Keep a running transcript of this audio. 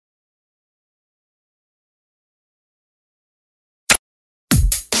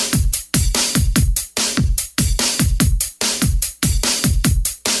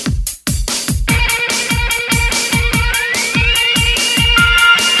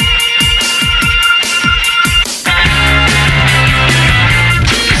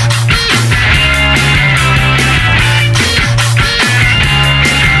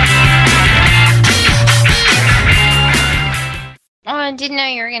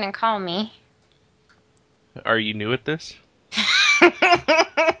going to call me? Are you new at this?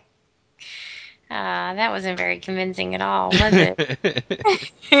 That wasn't very convincing at all, was it?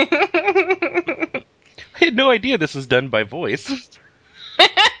 I had no idea this was done by voice.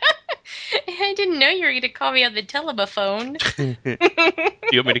 I didn't know you were going to call me on the telephone. Do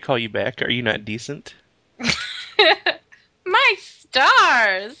you want me to call you back? Are you not decent? My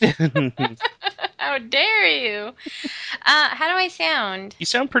stars! You How dare you? How do I sound?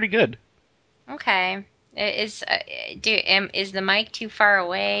 sound pretty good. Okay. Is the mic too far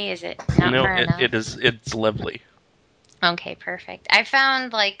away? Is it not No, far enough? it is. It's lovely. Okay, perfect. I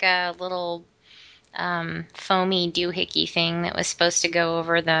found like a little foamy doohickey thing that was supposed to go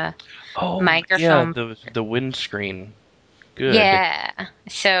over the Oh yeah, microphone. the windscreen. Good. Yeah.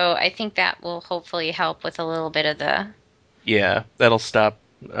 So I think that will hopefully help with a little bit of the Yeah, that'll stop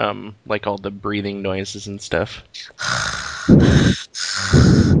like all the breathing noises and stuff.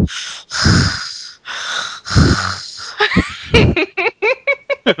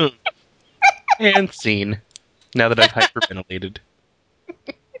 And scene. Now that I've hyperventilated.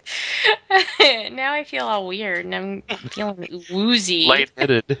 Now I feel all weird and I'm feeling woozy.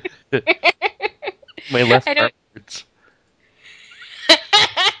 Lightheaded. My left I arm don't hurts.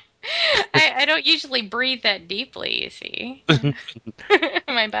 I don't usually breathe that deeply, you see.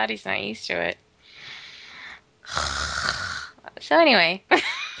 My body's not used to it. So anyway,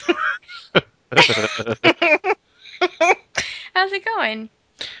 how's it going?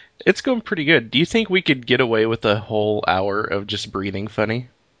 It's going pretty good. Do you think we could get away with a whole hour of just breathing funny?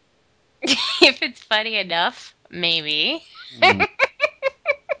 If it's funny enough, maybe. Mm.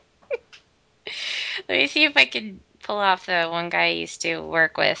 Let me see if I can pull off the one guy I used to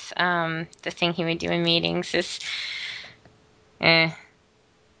work with. The thing he would do in meetings is, eh,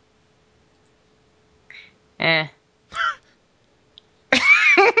 eh.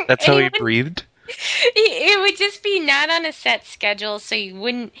 That's And how he he wouldn't. breathed? It would just be not on a set schedule, so you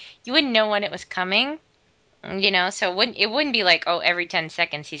wouldn't know when it was coming. So it wouldn't be like, oh, every 10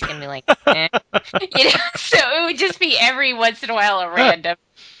 seconds he's gonna be like, eh. So it would just be every once in a while a random,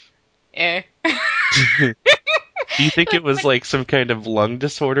 eh. Do you think it was But like some kind of lung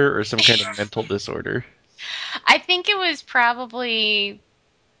disorder or some kind of mental disorder? I think it was probably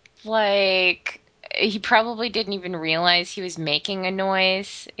like he probably didn't even realize he was making a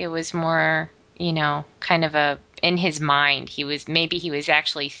noise. It was more, kind of a in his mind. He was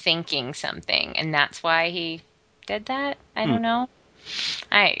actually thinking something, and that's why he did that. I Hmm. don't know.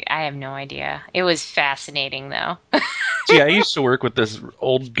 I have no idea. It was fascinating though. See, I used to work with this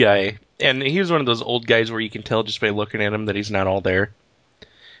old guy, and he was one of those old guys where you can tell just by looking at him that he's not all there.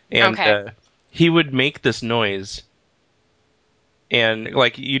 And Okay. he would make this noise, and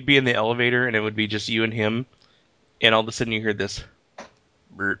like you'd be in the elevator, and it would be just you and him, and all of a sudden you hear this,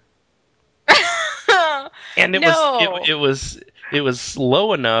 burp. And it was it, No. it was it was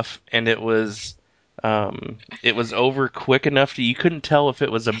low enough, and it was over quick enough that you couldn't tell if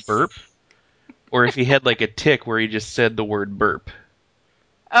it was a burp or if he had like a tick where he just said the word burp.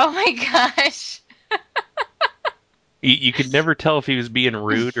 Oh my gosh. You could never tell if he was being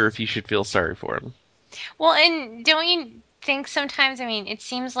rude or if you should feel sorry for him. Well, and don't you think sometimes, I mean, it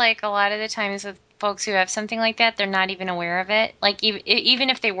seems like a lot of the times with folks who have something like that, they're not even aware of it. Like, even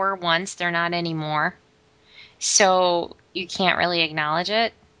if they were once, they're not anymore. So you can't really acknowledge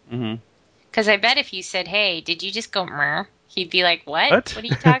it. Hmm. Because I bet if you said, hey, did you just go meh? He'd be like, what? What? What are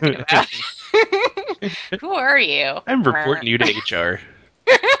you talking about? Who are you? I'm Meh. reporting you to HR.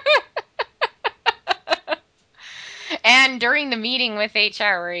 And during the meeting with HR,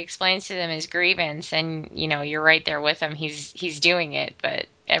 where he explains to them his grievance, and you're right there with him, he's doing it, but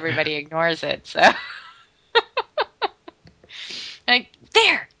everybody ignores it. So, like,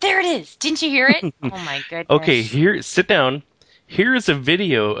 there it is. Didn't you hear it? Oh my Okay, goodness. here, sit down. Here is a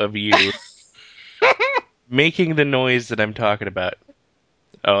video of you making the noise that I'm talking about.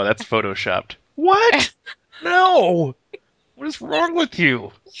 Oh, that's photoshopped. What? No! What is wrong with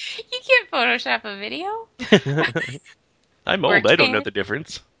you? You can't Photoshop a video, I'm or old. I don't know can the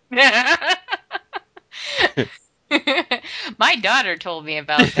difference. My daughter told me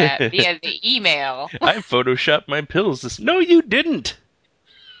about that via the email. I photoshopped my pills. No, you didn't.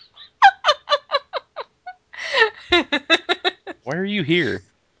 Why are you here?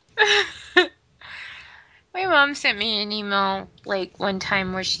 My mom sent me an email like one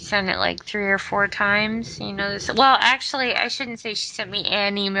time where she sent it like 3 or 4 times. This. Well, actually, I shouldn't say she sent me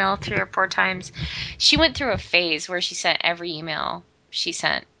an email 3 or 4 times. She went through a phase where she sent every email she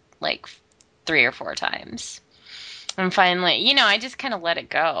sent like 3 or 4 times. And finally, I just kind of let it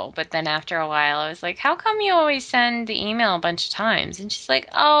go. But then after a while, I was like, how come you always send the email a bunch of times? And she's like,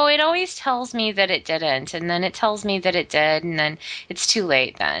 oh, it always tells me that it didn't. And then it tells me that it did. And then it's too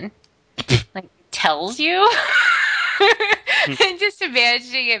late then. Like, tells you? And just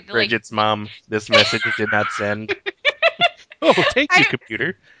imagining it like, Bridget's mom, this message did not send. Oh, thank you,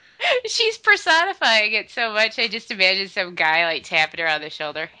 computer. she's personifying it so much. I just imagine some guy like tapping her on the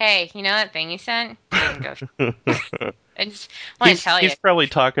shoulder. Hey, you know that thing you sent? Didn't go through. I just want to tell you. He's probably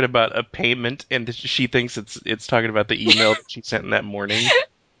talking about a payment, and she thinks it's talking about the email that she sent in that morning.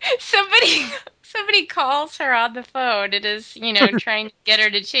 Somebody calls her on the phone and is, trying to get her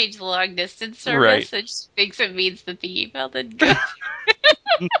to change the long distance service, Right. and she thinks it means that the email didn't go.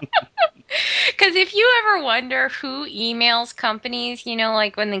 Because if you ever wonder who emails companies,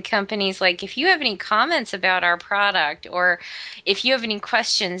 like when the company's like, if you have any comments about our product or if you have any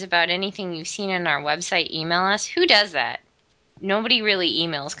questions about anything you've seen on our website, email us. Who does that? Nobody really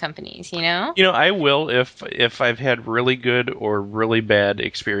emails companies, I will if I've had really good or really bad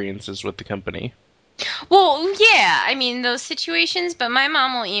experiences with the company. Well, yeah, I mean those situations, but my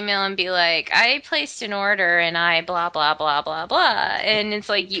mom will email and be like, "I placed an order and I blah blah blah blah blah," and it's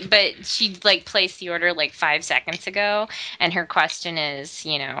like, but she like placed the order like 5 seconds ago, and her question is,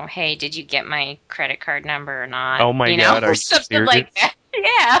 "Hey, did you get my credit card number or not?" Oh my God, are you Something serious? like that.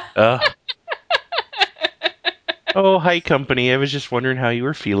 Yeah. Oh, hi, company. I was just wondering how you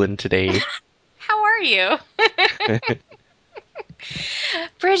were feeling today. How are you?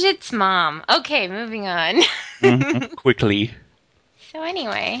 Bridget's mom. Okay, moving on. Quickly. So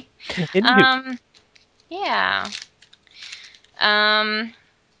anyway, Anywho. yeah. Um,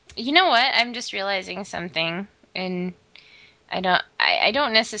 you know what? I'm just realizing something, and I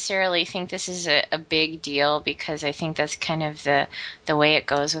don't necessarily think this is a big deal because I think that's kind of the way it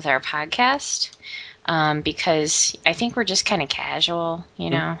goes with our podcast. Because I think we're just kind of casual,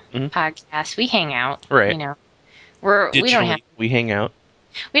 Mm-hmm. podcast. We hang out, Right. we We hang out.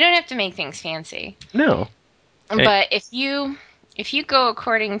 don't have to make things fancy. No. But if you go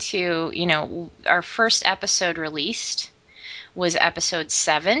according to, our first episode released was episode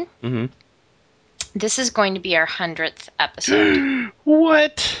 7. Mm-hmm. This is going to be our 100th episode.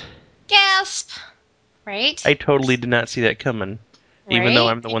 What? Gasp! Right? I totally did not see that coming. Even though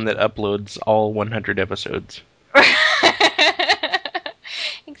Right? I'm the one that uploads all 100 episodes.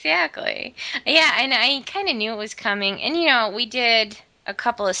 Exactly. Yeah, and I kind of knew it was coming. And, we did a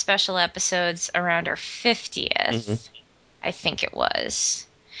couple of special episodes around our 50th, Mm-hmm. I think it was.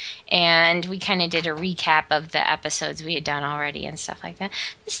 And we kind of did a recap of the episodes we had done already and stuff like that.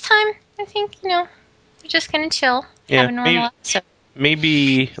 This time, I think, we're just going to chill, have a normal episode.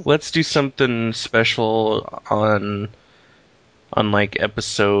 Maybe let's do something special on like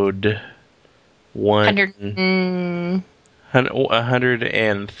episode 100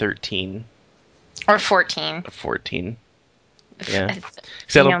 113 or 14. 14. Yeah. You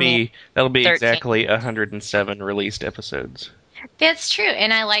that'll know me, be 13. exactly 107 released episodes. That's true,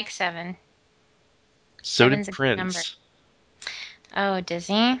 and I like 7. So Seven's did a good number. Prince. Oh, does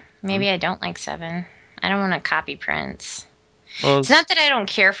he? Maybe I don't like 7. I don't want to copy Prince. Well, It's not that I don't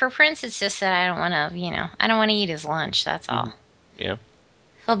care for Prince. It's just that I don't want to, I don't want to eat his lunch. That's all. Yeah.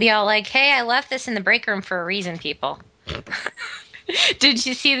 He'll be all like, "Hey, I left this in the break room for a reason, people." Did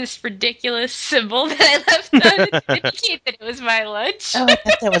you see this ridiculous symbol that I left on it to indicate that it was my lunch? Oh, I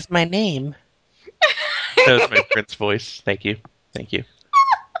thought that was my name. That was my Prince voice. Thank you. Thank you.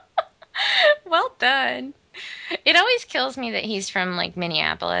 Well done. It always kills me that he's from like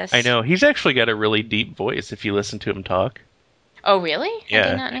Minneapolis. I know. He's actually got a really deep voice if you listen to him talk. Oh, really? Yeah. I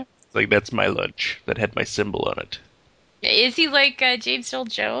did not know. It's like, that's my lunch that had my symbol on it. Is he like James Earl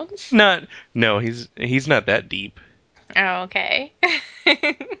Jones? No, he's not that deep. Oh, okay.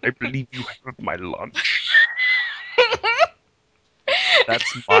 I believe you have my lunch.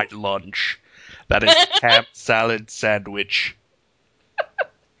 That's my lunch. That is a ham salad sandwich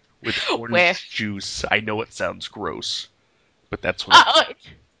with orange juice. I know it sounds gross, but that's what it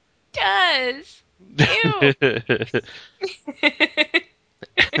does. Ew.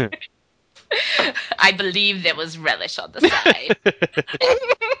 I believe there was relish on the side.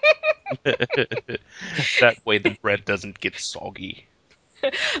 That way the bread doesn't get soggy.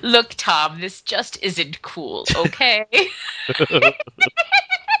 Look, Tom, this just isn't cool, okay?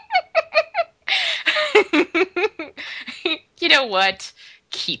 You know what?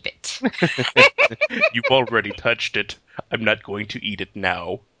 Keep it. You've already touched it. I'm not going to eat it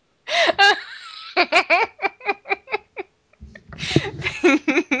now.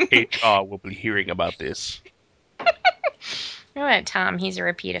 HR will be hearing about this. You know what, Tom? He's a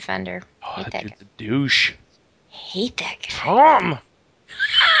repeat offender. Oh, Hate that that dude's guy. a douche. hate that guy. Tom!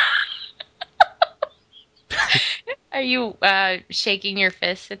 Are you shaking your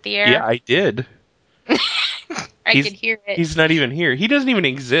fist at the air? Yeah, I did. I could hear it. He's not even here. He doesn't even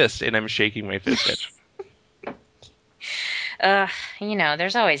exist, and I'm shaking my fist at him.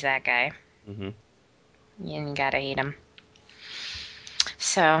 There's always that guy. Mm-hmm. You gotta hate him.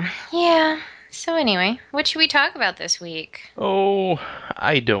 So, yeah. So anyway, what should we talk about this week? Oh,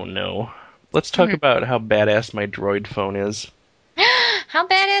 I don't know. Let's talk about how badass my droid phone is. How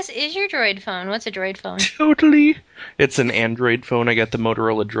badass is your droid phone? What's a droid phone? Totally. It's an Android phone. I got the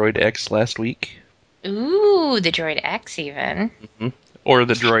Motorola Droid X last week. Ooh, the Droid X even. Mm-hmm. Or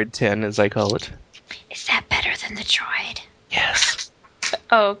the Droid 10, as I call it. Is that better than the Droid? Yes.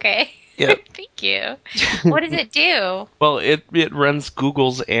 Oh, okay. Yep. Thank you. What does it do? Well, it runs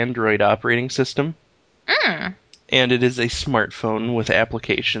Google's Android operating system. Mm. And it is a smartphone with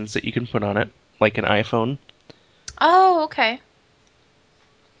applications that you can put on it, like an iPhone. Oh, okay.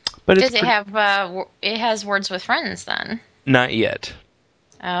 But does it have, it has Words with Friends then? Not yet.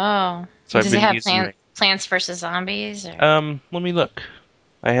 Oh. So does it have Plants vs. Zombies? Or? Let me look.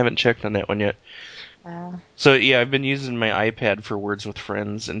 I haven't checked on that one yet. So, yeah, I've been using my iPad for Words with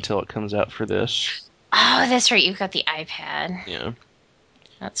Friends until it comes out for this. Oh, that's right. You've got the iPad. Yeah.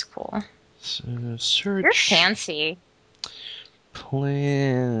 That's cool. So, search. You're fancy.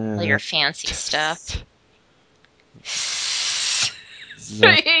 Plan. All your fancy stuff.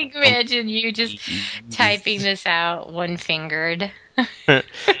 Imagine you just typing this out one-fingered.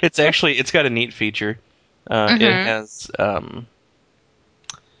 It's got a neat feature. It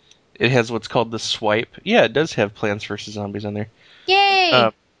has what's called the swipe. Yeah, it does have Plants vs. Zombies on there.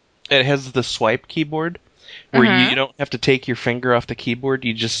 Yay! It has the swipe keyboard, where you don't have to take your finger off the keyboard.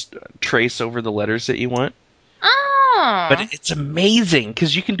 You just trace over the letters that you want. Oh! But it's amazing,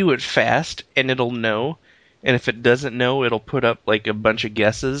 because you can do it fast, and it'll know. And if it doesn't know, it'll put up like a bunch of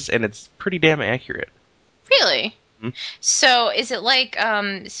guesses, and it's pretty damn accurate. Really? Mm-hmm. So is it like,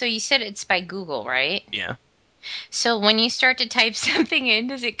 so you said it's by Google, right? Yeah. So when you start to type something in,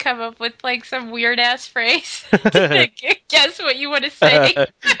 does it come up with like some weird ass phrase? Guess what you want to say?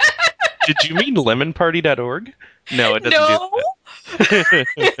 Did you mean lemonparty.org? No, it doesn't do that.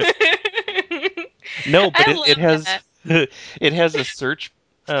 No, but it has it has a search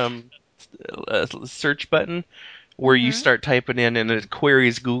button where you start typing in, and it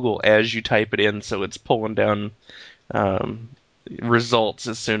queries Google as you type it in, so it's pulling down results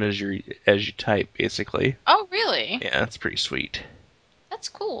as soon as you type, basically. Oh, really? Yeah, that's pretty sweet. That's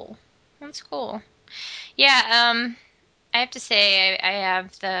cool. Yeah, I have to say I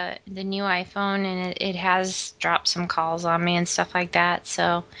have the new iPhone, and it has dropped some calls on me and stuff like that.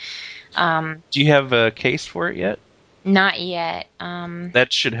 So, do you have a case for it yet? Not yet.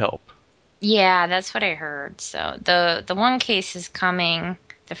 That should help. Yeah, that's what I heard. So the one case is coming.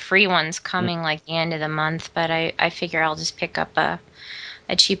 The free one's coming like the end of the month, but I figure I'll just pick up a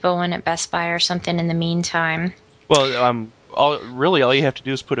cheapo one at Best Buy or something in the meantime. Well, all you have to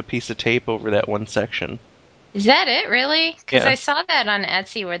do is put a piece of tape over that one section. Is that it, really? Because yeah. I saw that on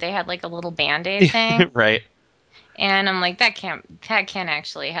Etsy where they had like a little Band-Aid thing. Right. And I'm like, that can't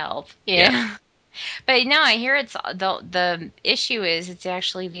actually help. Yeah. But no, I hear it's the issue is it's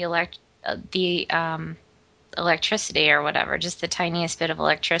actually the electricity or whatever, just the tiniest bit of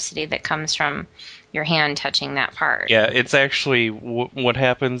electricity that comes from your hand touching that part. Yeah, it's actually what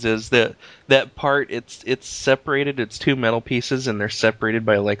happens is that part it's separated. It's two metal pieces, and they're separated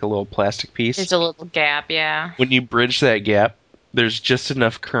by like a little plastic piece. There's a little gap, yeah. When you bridge that gap, there's just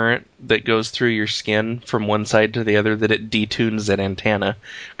enough current that goes through your skin from one side to the other that it detunes that antenna,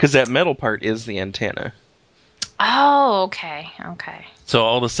 because that metal part is the antenna. Oh, okay. So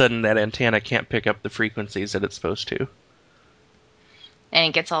all of a sudden, that antenna can't pick up the frequencies that it's supposed to. And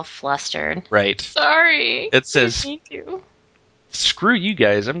it gets all flustered. Right. Sorry. It says, screw you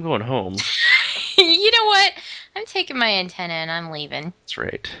guys, I'm going home. You know what? I'm taking my antenna and I'm leaving. That's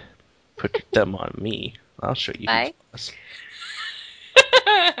right. Put your thumb on me. I'll show you. Bye.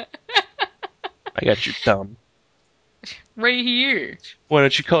 I got your thumb. Right here. Why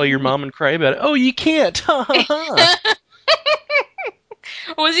don't you call your mom and cry about it? Oh, you can't. I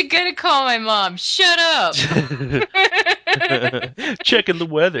wasn't gonna call my mom. Shut up. Checking the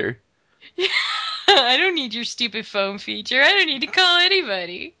weather. I don't need your stupid phone feature. I don't need to call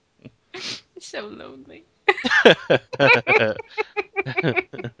anybody. I'm so lonely.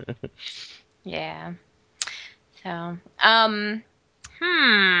 Yeah. So,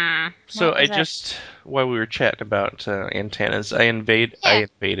 So while we were chatting about antennas, I added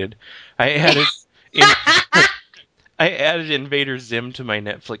I added Invader Zim to my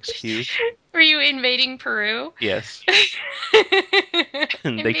Netflix queue. Were you invading Peru? Yes.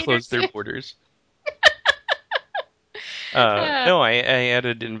 And they Invader closed their Zim. borders. Uh, No, I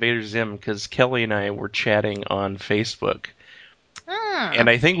added Invader Zim because Kelly and I were chatting on Facebook, and hmm.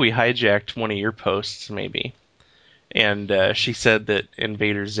 I think we hijacked one of your posts, maybe. And she said that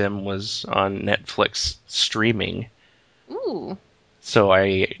Invader Zim was on Netflix streaming, Ooh. so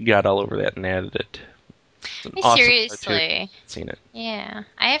I got all over that and added it. It's an awesome cartoon. Seriously. Seen it. Yeah.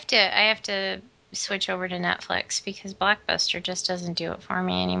 I have to switch over to Netflix because Blockbuster just doesn't do it for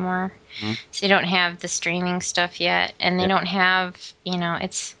me anymore. Mhm. So they don't have the streaming stuff yet, and they Yeah. don't have,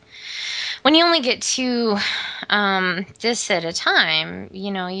 it's when you only get two discs at a time,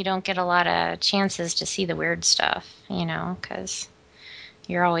 you don't get a lot of chances to see the weird stuff, because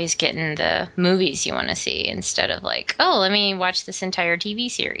you're always getting the movies you want to see instead of like, oh, let me watch this entire TV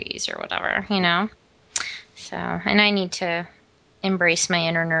series or whatever. So, and I need to embrace my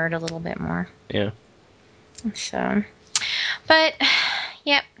inner nerd a little bit more. Yeah. So, but,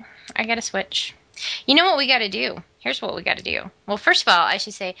 yep, I gotta switch. You know what we gotta do? Here's what we gotta do. Well, first of all, I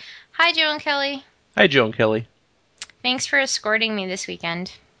should say, hi, Joe and Kelly. Hi, Joe and Kelly. Thanks for escorting me this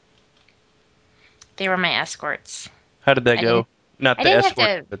weekend. They were my escorts. How did that I go? didn't- Not I the didn't have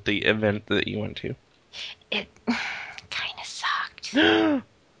escort, to. but the event that you went to. It kind of sucked. Right.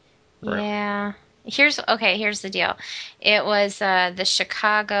 Yeah. Here's the deal. It was the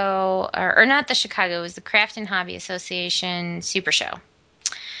Chicago, or not the Chicago, it was the Craft and Hobby Association Super Show.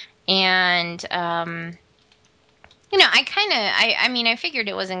 And, I figured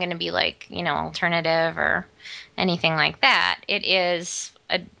it wasn't going to be like, alternative or anything like that. It is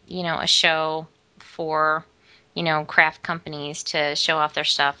a show for, craft companies to show off their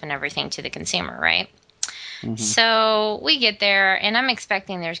stuff and everything to the consumer, right? Mhm. So we get there, and I'm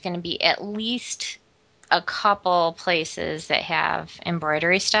expecting there's going to be at least a couple places that have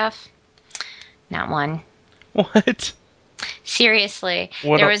embroidery stuff. Not one. What? Seriously,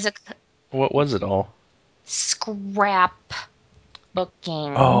 What? there was a What was it all? scrap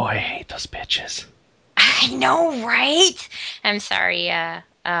booking. Oh, I hate those bitches. I know, right? I'm sorry. I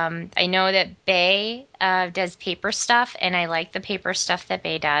know that Bay does paper stuff, and I like the paper stuff that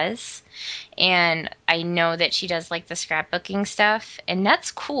Bay does. And I know that she does like the scrapbooking stuff, and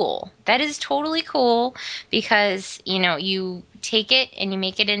that's cool. That is totally cool because, you take it and you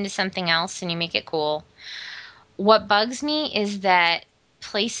make it into something else and you make it cool. What bugs me is that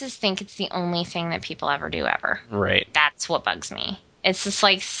places think it's the only thing that people ever do ever. Right. That's what bugs me. It's just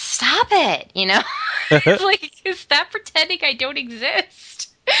like, stop it, Like, stop pretending I don't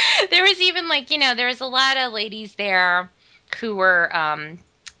exist. There was even there was a lot of ladies there who were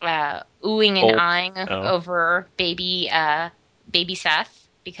oohing and eyeing over baby Seth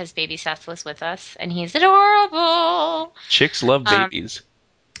because baby Seth was with us and he's adorable. Chicks love babies.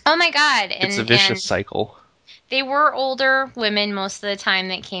 Oh my God. It's a vicious cycle. They were older women most of the time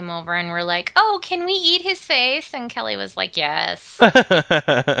that came over and were like, oh, can we eat his face? And Kelly was like, yes.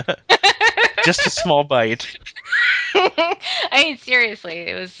 Just a small bite. I mean, seriously,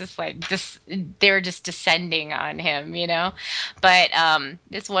 it was just like they were just descending on him, But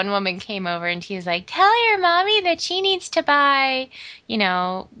this one woman came over and she was like, tell your mommy that she needs to buy,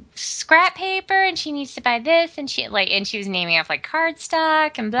 scrap paper and she needs to buy this and she was naming off like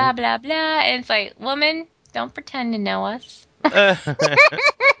cardstock and blah blah blah. And it's like, woman, don't pretend to know us.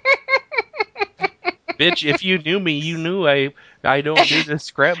 Bitch, if you knew me, you knew I don't do this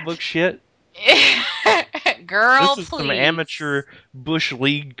scrapbook shit. Girl, this is please. Some amateur bush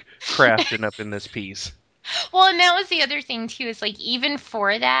league crafting up in this piece. Well, and that was the other thing too. Is like even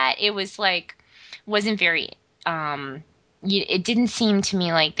for that, it was like wasn't very. It didn't seem to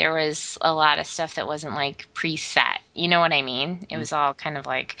me like there was a lot of stuff that wasn't like preset. You know what I mean? It was all kind of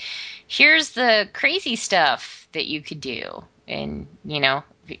like, here's the crazy stuff that you could do, and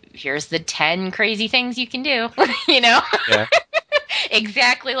here's the 10 crazy things you can do. Yeah.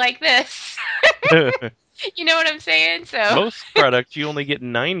 Exactly like this. You know what I'm saying? So most products you only get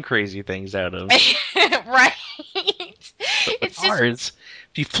 9 crazy things out of. Right. It's ours.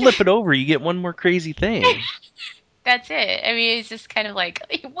 If you flip it over, you get one more crazy thing. That's it. I mean, it's just kind of like,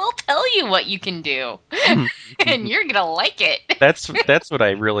 we'll tell you what you can do, and you're gonna like it. That's what I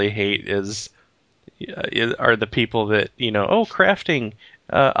really hate are the people that crafting.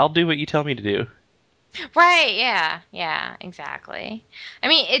 I'll do what you tell me to do. Right. Yeah. Exactly. I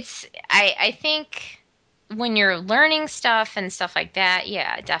mean, I think when you're learning stuff and stuff like that,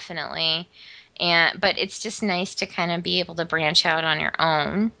 yeah, definitely. But it's just nice to kind of be able to branch out on your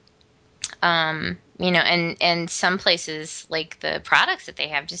own. And some places, like the products that they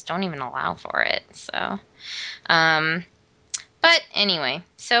have, just don't even allow for it. So, but anyway,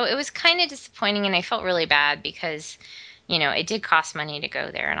 so it was kind of disappointing, and I felt really bad because, it did cost money to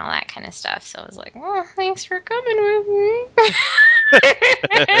go there and all that kind of stuff. So I was like, well, thanks for coming with me.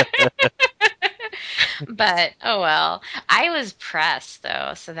 But, oh well. I was pressed,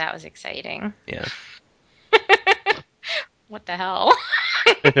 though, so that was exciting. Yeah. What the hell?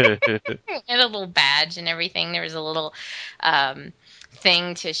 I had a little badge and everything. There was a little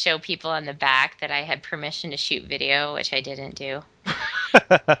thing to show people on the back that I had permission to shoot video, which I didn't do.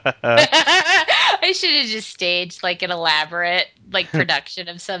 I should have just staged like an elaborate production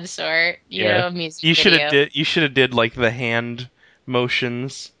of some sort, a music video. You should have did like the hand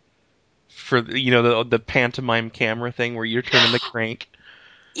motions for the pantomime camera thing where you're turning the crank.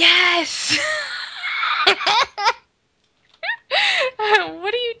 Yes.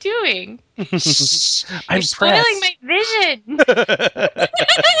 What are you doing? You're spoiling my vision. I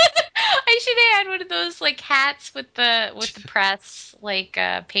should have had one of those hats with the press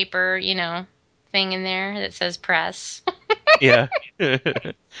paper, thing in there that says press. Yeah.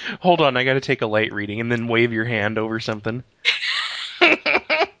 Hold on, I got to take a light reading and then wave your hand over something.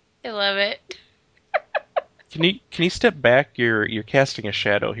 I love it. Can you step back? You're casting a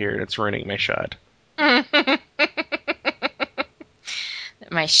shadow here and it's ruining my shot.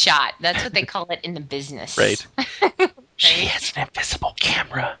 My shot. That's what they call it in the business. Right. Right? She has an invisible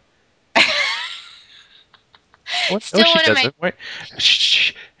camera. What? Still she one of doesn't. Wait.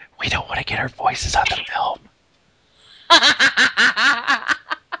 Shh. We don't want to get our voices on the film.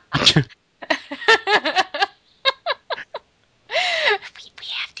 we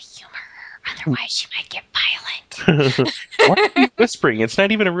have to humor her, otherwise she might get violent. Why are you whispering? It's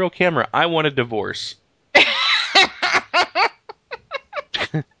not even a real camera. I want a divorce.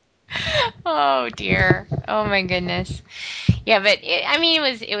 Oh dear. Oh my goodness. Yeah, but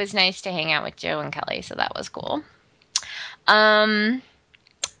it was nice to hang out with Joe and Kelly, so that was cool.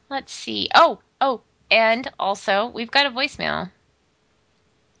 Let's see. Oh, and also we've got a voicemail.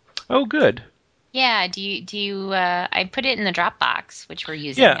 Oh, good. Yeah, do you I put it in the Dropbox, which we're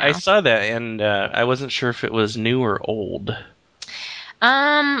using Yeah, now. I saw that and I wasn't sure if it was new or old.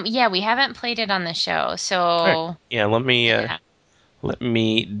 Yeah, we haven't played it on the show, so Right. Yeah, let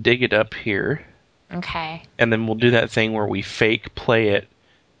me dig it up here. Okay. And then we'll do that thing where we fake play it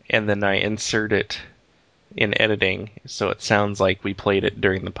and then I insert it in editing so it sounds like we played it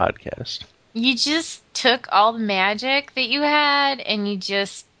during the podcast. You just took all the magic that you had and you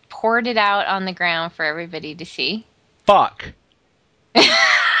just poured it out on the ground for everybody to see. Fuck.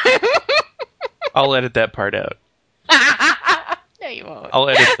 I'll edit that part out. No, you won't. I'll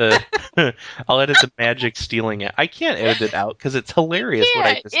edit the magic stealing it. I can't edit it out because it's hilarious what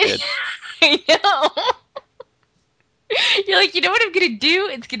I just did. I know. You're like, you know what I'm gonna do?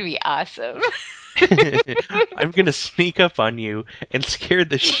 It's gonna be awesome. I'm gonna sneak up on you and scare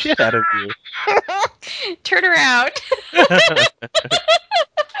the shit out of you. Turn around.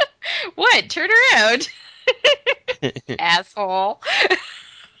 What? Turn around. Asshole.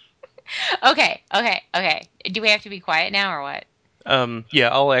 Okay. Do we have to be quiet now or what? Yeah,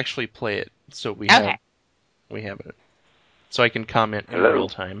 I'll actually play it so we have it. So I can comment in real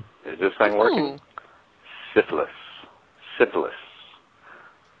time. Is this thing working? Syphilis.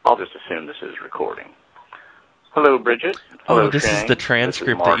 I'll just assume this is recording. Hello, Bridget. Hello, this Shane. is the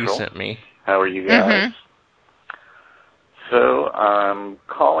transcript that you sent me. How are you guys? So, I'm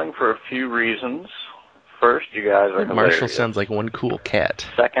calling for a few reasons. First, you guys are hilarious. Marshall sounds like one cool cat.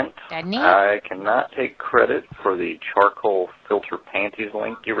 Second, Doesn't he? I cannot take credit for the charcoal filter panties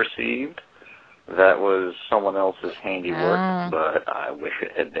link you received. That was someone else's handiwork, but I wish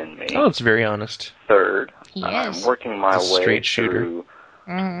it had been me. Oh, it's very honest. Third, He I'm is. working my way Straight shooter. through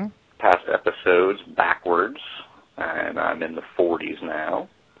past episodes backwards, and I'm in the 40s now.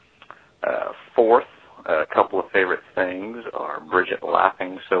 Fourth, a couple of favorite things are Bridget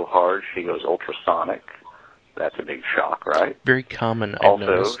laughing so hard she goes ultrasonic. That's a big shock, right? Very common, I've Also,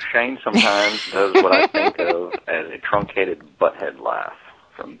 noticed. Shane sometimes does what I think of as a truncated butthead laugh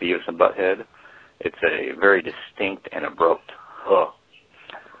from Beavis and Butthead. It's a very distinct and abrupt huh.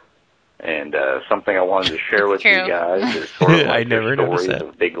 And something I wanted to share with you guys is sort of like I never noticed stories that.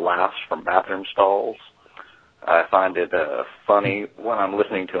 of big laughs from bathroom stalls. I find it funny when I'm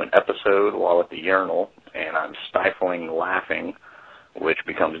listening to an episode while at the urinal and I'm stifling laughing, which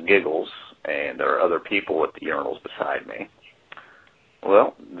becomes giggles, and there are other people at the urinals beside me.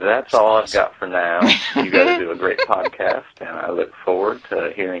 Well, that's all I've got for now. You guys do a great podcast, and I look forward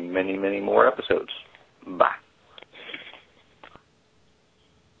to hearing many, many more episodes. Bye.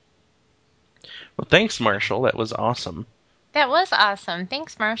 Well, thanks, Marshall. That was awesome. That was awesome.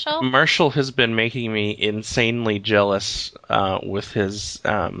 Thanks, Marshall. Marshall has been making me insanely jealous with his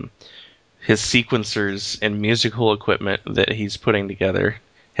sequencers and musical equipment that he's putting together.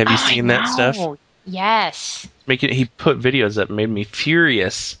 Have you seen that stuff? Yes. He put videos that made me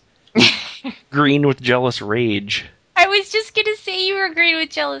furious. Green with jealous rage. I was just gonna say you were green with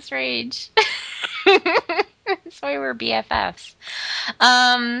jealous rage. That's why we're BFFs.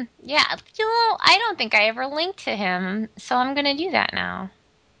 Yeah, I don't think I ever linked to him, so I'm gonna do that now.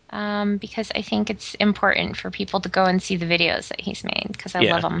 Because I think it's important for people to go and see the videos that he's made, because I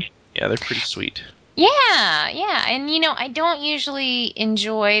love them. Yeah, they're pretty sweet. Yeah, and I don't usually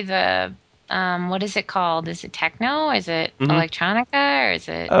enjoy the what is it called? Is it techno? Is it electronica? Or is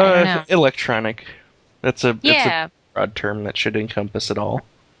it I don't know. Electronic. It's a broad term that should encompass it all.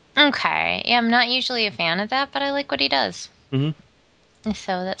 Okay. Yeah, I'm not usually a fan of that, but I like what he does. Mm-hmm.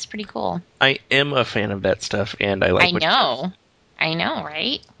 So that's pretty cool. I am a fan of that stuff, and I like what he does. I know,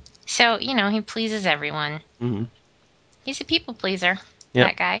 right? So, he pleases everyone. Mm-hmm. He's a people pleaser, yep.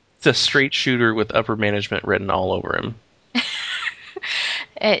 That guy. It's a straight shooter with upper management written all over him.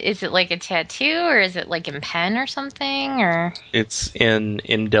 Is it like a tattoo, or is it like in pen or something? Or it's in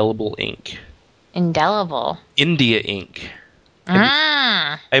indelible ink. Indelible? India ink.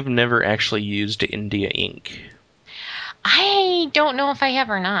 I've never actually used India ink. I don't know if I have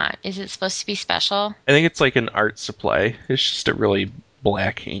or not. Is it supposed to be special? I think it's like an art supply. It's just a really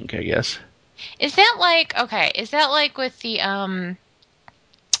black ink, I guess. Is that like with the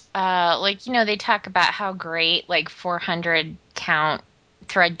they talk about how great like 400 count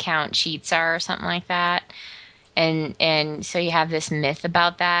thread count sheets are or something like that. And so you have this myth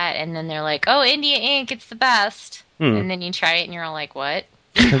about that, and then they're like, "Oh, India ink, it's the best." And then you try it, and you're all like, "What?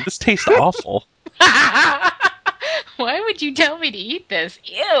 This tastes awful." Why would you tell me to eat this?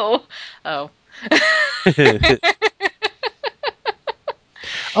 Ew. Oh.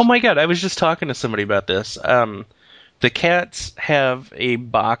 Oh my god, I was just talking to somebody about this. The cats have a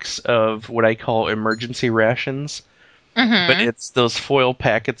box of what I call emergency rations. But it's those foil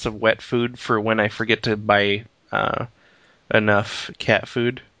packets of wet food for when I forget to buy enough cat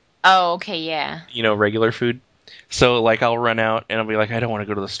food. Oh, okay, yeah. Regular food. So, I'll run out and I'll be like, I don't want to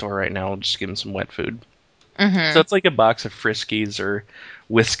go to the store right now. I'll just give them some wet food. So it's like a box of Friskies or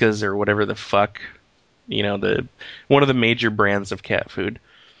Whiskas or whatever the fuck, one of the major brands of cat food.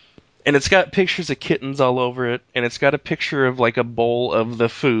 And it's got pictures of kittens all over it, and it's got a picture of a bowl of the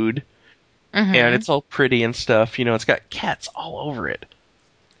food, and it's all pretty and stuff. It's got cats all over it.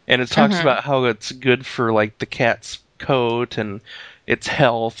 And it talks about how it's good for the cat's coat and its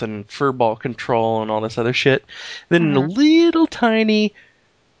health and fur ball control and all this other shit. Then in little tiny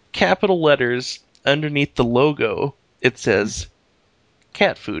capital letters underneath the logo, it says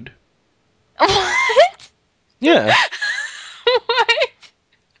cat food. What? Yeah. What?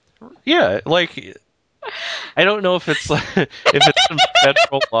 Yeah, I don't know if it's if it's some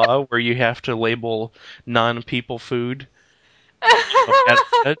federal law where you have to label non-people food as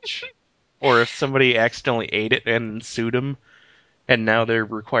such, or if somebody accidentally ate it and sued them, and now they're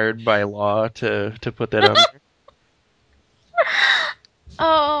required by law to put that on there.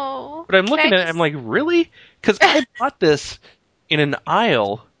 Oh. But I'm looking at it, I'm like, really? Because I bought this in an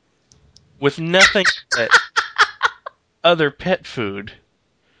aisle with nothing but other pet food.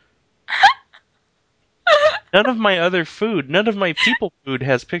 None of my other food, none of my people food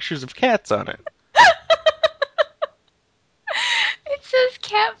has pictures of cats on it. It says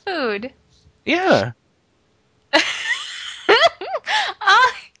cat food. Yeah. You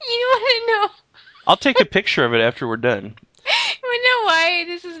want to know? I'll take a picture of it after we're done. You want to know why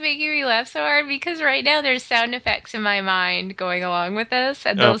this is making me laugh so hard? Because right now there's sound effects in my mind going along with this,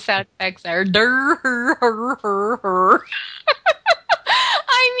 and those sound effects are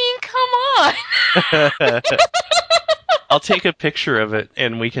I mean, come on. I'll take a picture of it,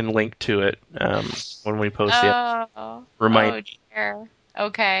 and we can link to it when we post it. Remind me. Dear.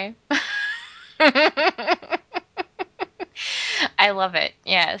 Okay. I love it.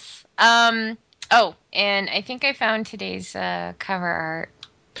 Yes. Oh, and I think I found today's cover art.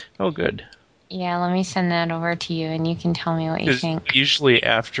 Oh, good. Yeah, let me send that over to you, and you can tell me what you think. Usually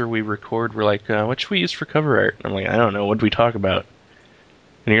after we record, we're like, what should we use for cover art? And I'm like, I don't know. What did we talk about?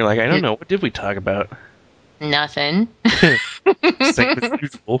 And you're like, I don't know. What did we talk about? Nothing. Same as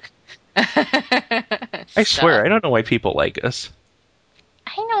usual. I swear, I don't know why people like us.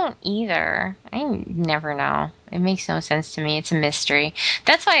 I don't either. I never know. It makes no sense to me. It's a mystery.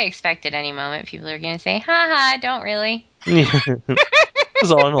 That's why I expect at any moment people are going to say, ha, don't really. It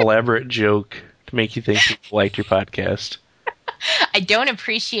was all an elaborate joke to make you think people liked your podcast. I don't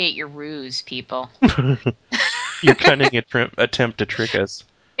appreciate your ruse, people. Your cunning attempt to trick us.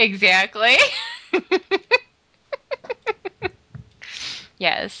 Exactly.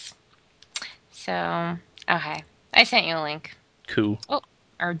 Yes. So, okay. I sent you a link. Cool. Oh,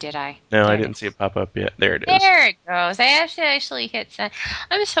 or did I? No, There I it didn't is. see it pop up yet. There it is. There it goes. I actually hit send.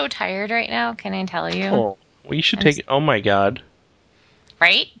 I'm so tired right now. Can I tell you? Oh, well, you should take it. Oh my god.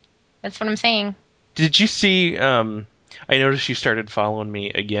 Right? That's what I'm saying. Did you see? I noticed you started following me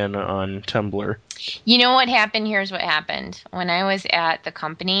again on Tumblr. You know what happened? Here's what happened. When I was at the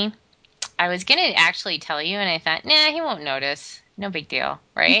company, I was going to actually tell you, and I thought, nah, he won't notice. No big deal,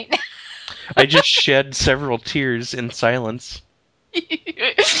 right? I just shed several tears in silence. Why would you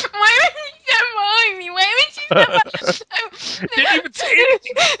stop following me? Why would you stop Didn't even say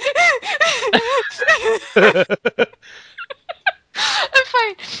anything. I'm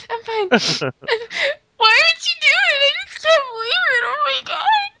fine. I'm fine. Why would you do it? I just can't believe it. Oh my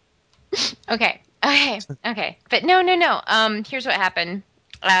god. Okay. But no. Here's what happened.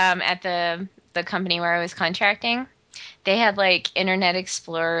 At the company where I was contracting, they had like Internet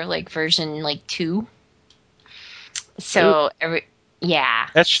Explorer like version like 2. So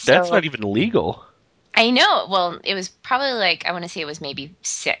That's not even legal. I know. Well, it was probably like, I want to say it was maybe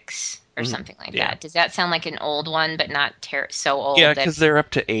 6 or something like Yeah. that. Does that sound like an old one, but not so old? Yeah, that- because they're up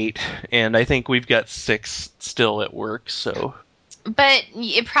to 8, and I think we've got 6 still at work. So But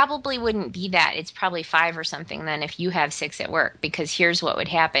it probably wouldn't be that. It's probably 5 or something then if you have 6 at work. Because here's what would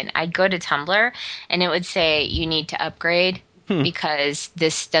happen. I'd go to Tumblr and it would say you need to upgrade because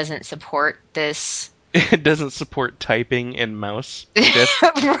this doesn't support this. it doesn't support typing and mouse. Just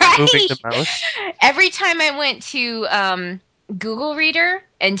Right. moving the mouse. Every time I went to Google Reader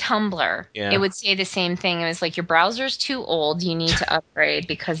and Tumblr, Yeah. it would say the same thing. It was like, your browser's too old. You need to upgrade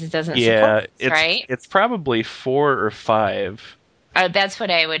because it doesn't Yeah, support this, right? it's probably 4 or 5 That's what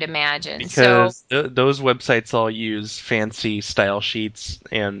I would imagine. because those websites all use fancy style sheets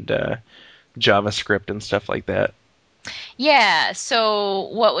and JavaScript and stuff like that. Yeah, so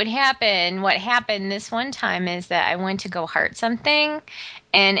what happened this one time is that I went to go heart something,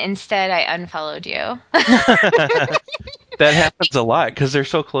 and instead I unfollowed you. That happens a lot because they're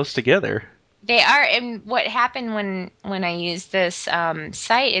so close together. They are, and what happened when I used this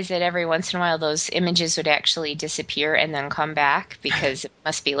site is that every once in a while those images would actually disappear and then come back because it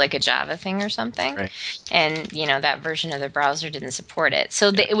must be like a Java thing or something. Right. And, that version of the browser didn't support it. So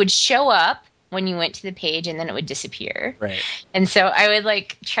it would show up when you went to the page and then it would disappear. Right. And so I would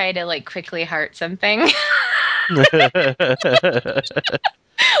like try to like quickly heart something.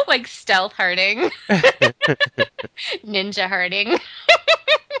 Like stealth hearting. Ninja hearting.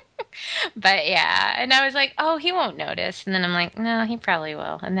 But yeah, and I was like, oh, he won't notice. And then I'm like, no, he probably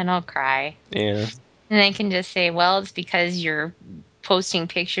will. And then I'll cry. Yeah. And I can just say, well, it's because you're posting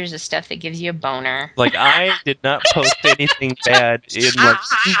pictures of stuff that gives you a boner. Like, I did not post anything bad in like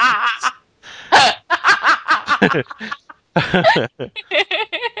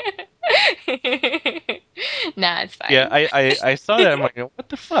Nah, it's fine. Yeah, I saw that. I'm like, what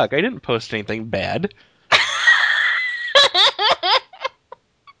the fuck? I didn't post anything bad.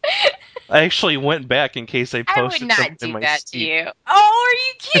 I actually went back in case I I would posted not something in do my that to feed. you. Oh, are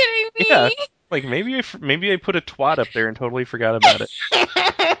you kidding me? Yeah. Like maybe I put a twat up there and totally forgot about it.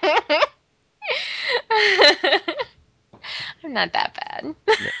 I'm not that bad.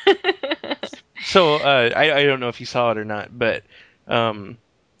 So I don't know if you saw it or not, but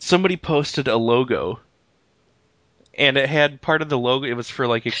somebody posted a logo, and it had part of the logo. It was for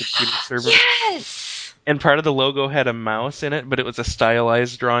like a computer server. Yes. And part of the logo had a mouse in it, but it was a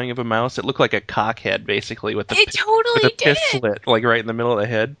stylized drawing of a mouse. It looked like a cock head, basically, with It totally with a did. piss slit, like right in the middle of the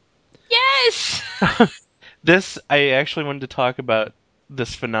head. Yes. I actually wanted to talk about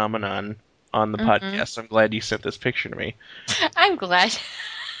this phenomenon on the podcast. I'm glad you sent this picture to me. I'm glad.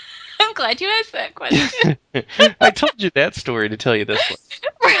 I'm glad you asked that question. I told you that story to tell you this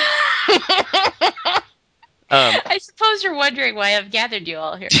one. I suppose you're wondering why I've gathered you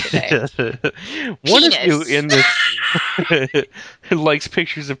all here today. One of you Penis. in this likes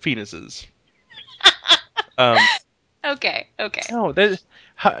pictures of penises. Okay. No,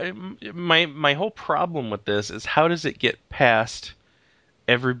 my whole problem with this is how does it get past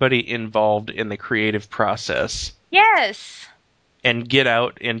everybody involved in the creative process Yes. and get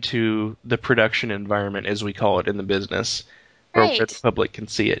out into the production environment, as we call it in the business, where Right. the public can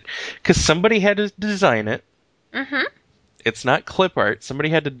see it. Because somebody had to design it. Mm-hmm. It's not clip art. Somebody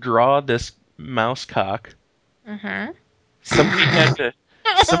had to draw this mouse cock. Mm-hmm. Somebody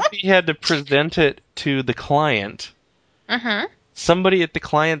had to present it to the client. Mm-hmm. Somebody at the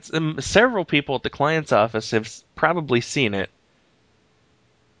client's, several people at the client's office have probably seen it.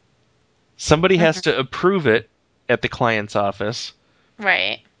 Somebody has to approve it at the client's office.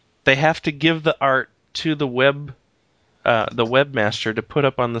 Right. They have to give the art to the webmaster to put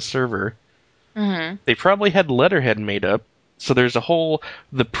up on the server. Mm-hmm. They probably had letterhead made up, so there's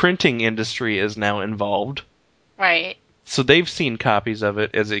the printing industry is now involved. Right. So they've seen copies of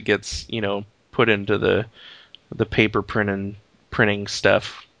it as it gets, put into the paper printing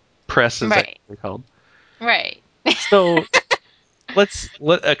stuff. Press is actually called. Right. So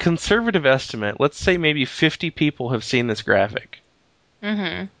let a conservative estimate, let's say maybe 50 people have seen this graphic.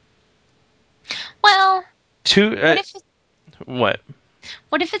 Mm-hmm. Well, what?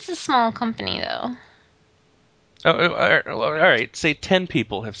 What if it's a small company, though? Oh, all right. Say 10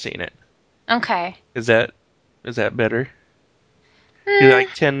 people have seen it. Okay. Is that better? Do you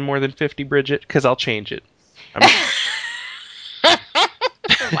like 10 more than 50, Bridget? Because I'll change it.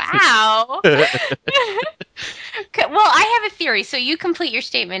 Wow. Well, I have a theory, so you complete your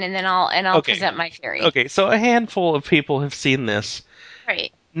statement, and then I'll present my theory. Okay, so a handful of people have seen this.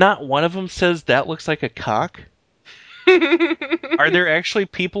 Right. Not one of them says that looks like a cock. Are there actually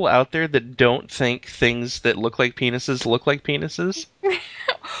people out there that don't think things that look like penises look like penises?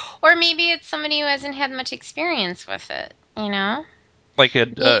 Or maybe it's somebody who hasn't had much experience with it, Like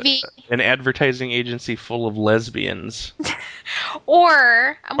an advertising agency full of lesbians.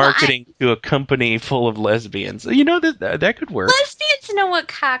 Or marketing to a company full of lesbians. That could work. Lesbians know what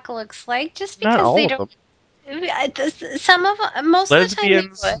cock looks like, just because Not all they of don't. them. Some of them, most lesbians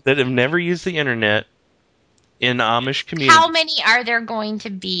of the time that have never used the internet in Amish community. How many are there going to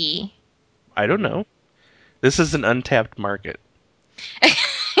be? I don't know. This is an untapped market.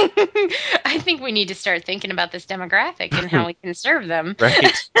 I think we need to start thinking about this demographic and how we can serve them.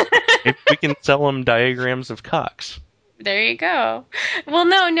 Right. If we can sell them diagrams of cocks. There you go. Well,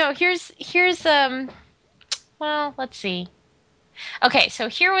 no. Here's well, let's see. Okay, so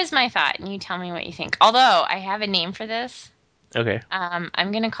here was my thought, and you tell me what you think. Although I have a name for this. Okay.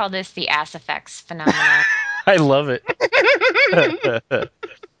 I'm gonna call this the ass effects phenomenon. I love it.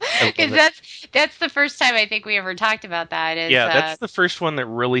 Because that's the first time I think we ever talked about that. That's the first one that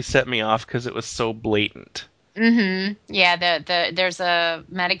really set me off because it was so blatant. Mm-hmm. Yeah, there's a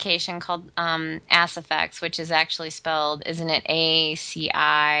medication called Acifex, which is actually spelled, isn't it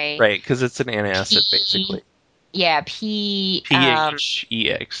ACI? Right, because it's an antacid, basically. Yeah, PHEX.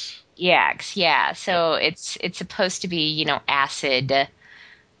 EX, yeah. So it's supposed to be, acid.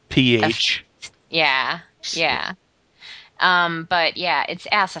 pH. Yeah. But yeah, it's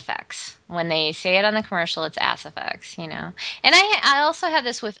Acifex. When they say it on the commercial, it's Acifex, And I also have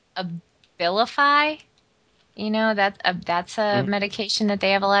this with Abilify. That's a medication that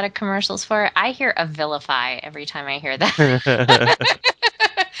they have a lot of commercials for. I hear Abilify every time I hear that.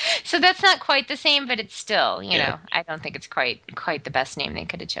 So that's not quite the same, but it's still, I don't think it's quite the best name they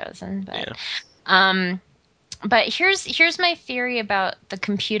could have chosen. But but here's my theory about the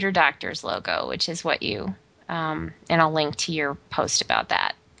Computer Doctors logo, which is what you and I'll link to your post about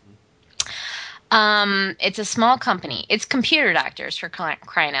that. It's a small company. It's Computer Doctors, for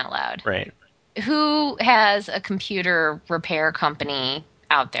crying out loud. Right. Who has a computer repair company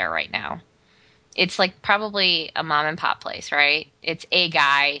out there right now? It's like probably a mom and pop place, right? It's a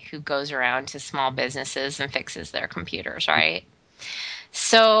guy who goes around to small businesses and fixes their computers, right?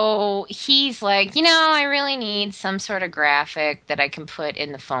 So he's like, I really need some sort of graphic that I can put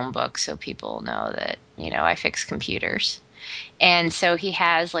in the phone book so people know that, I fix computers. And so he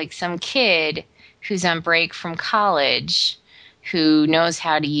has like some kid who's on break from college who knows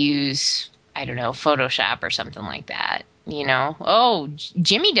how to use, I don't know, Photoshop or something like that.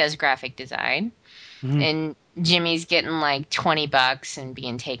 Jimmy does graphic design. Mm-hmm. And Jimmy's getting like $20 and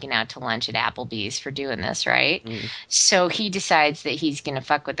being taken out to lunch at Applebee's for doing this, right? Mm. So he decides that he's going to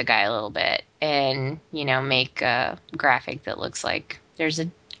fuck with the guy a little bit and, make a graphic that looks like there's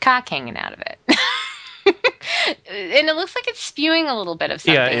a cock hanging out of it. And it looks like it's spewing a little bit of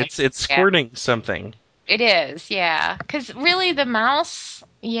something. Yeah, it's squirting something. It is, yeah. Because really the mouse,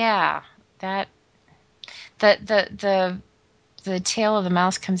 the tail of the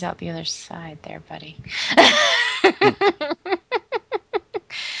mouse comes out the other side there, buddy.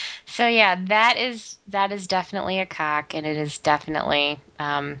 So yeah, that is definitely a cock, and it is definitely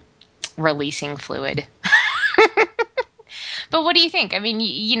releasing fluid. But what do you think? I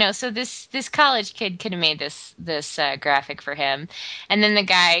mean, so this college kid could have made this graphic for him, and then the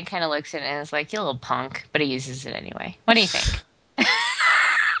guy kind of looks at it and is like, "You little punk," but he uses it anyway. What do you think?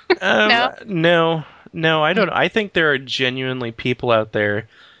 No, I don't know. I think there are genuinely people out there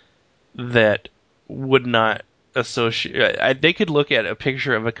that would not associate. They could look at a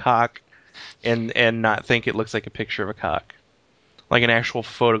picture of a cock and not think it looks like a picture of a cock. like an actual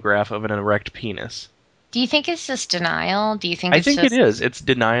photograph of an erect penis. Do you think it's just denial? Do you think I it's think just... it is. It's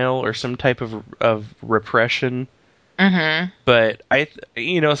denial or some type of repression. Mm-hmm. But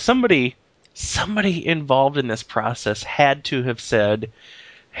somebody involved in this process had to have said,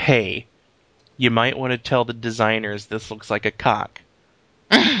 "Hey, you might want to tell the designers this looks like a cock."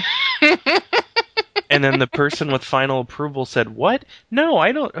 And then the person with final approval said, "What? No,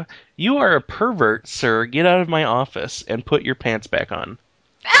 I don't. You are a pervert, sir. Get out of my office and put your pants back on."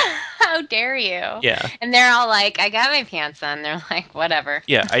 How dare you? Yeah. And they're all like, I got my pants on. They're like, whatever.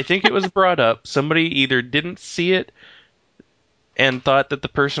 Yeah, I think it was brought up. Somebody either didn't see it and thought that the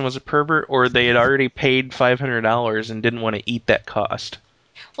person was a pervert, or they had already paid $500 and didn't want to eat that cost.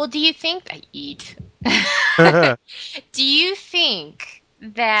 Well, do you think... Do you think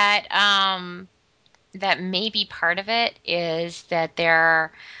that that maybe part of it is that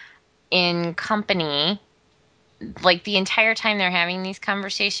they're in company, like the entire time they're having these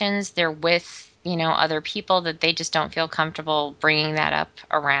conversations, they're with, other people that they just don't feel comfortable bringing that up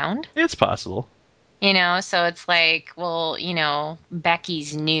around? It's possible. So it's like, well,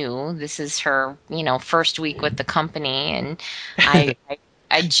 Becky's new. This is her, first week with the company, and I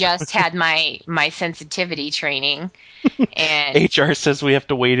just had my sensitivity training, and HR says we have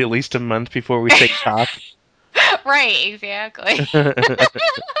to wait at least a month before we say cock. right, exactly.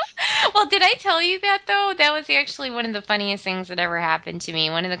 Well, did I tell you that though? That was actually one of the funniest things that ever happened to me.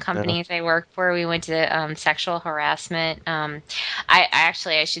 One of the companies I worked for, we went to sexual harassment. I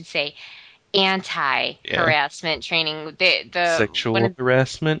should say anti-harassment training. The sexual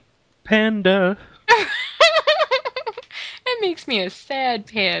harassment panda. That makes me a sad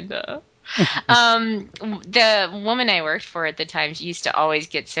panda. The woman I worked for at the time, she used to always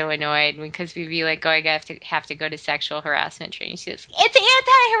get so annoyed because we'd be like, "Oh, I have to go to sexual harassment training." She goes, "It's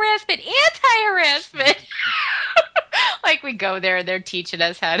anti-harassment." Like we go there, they're teaching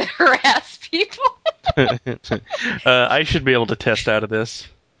us how to harass people. I should be able to test out of this.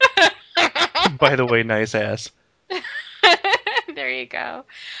 By the way, nice ass. There you go.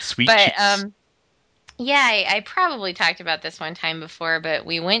 Sweet. But yeah, I probably talked about this one time before, but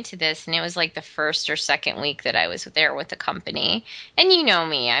we went to this, and it was like the first or second week that I was there with the company. And you know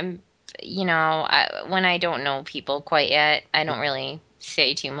me, I'm, when I don't know people quite yet, I don't really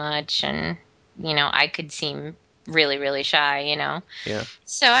say too much, and I could seem really, really shy, Yeah.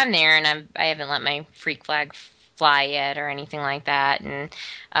 So I'm there, and I haven't let my freak flag fly yet or anything like that, and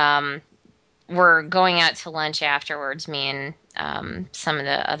we're going out to lunch afterwards, me and some of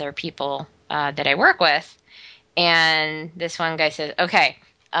the other people that I work with, and this one guy says, okay,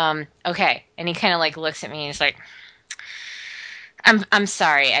 and he kind of like looks at me and he's like, I'm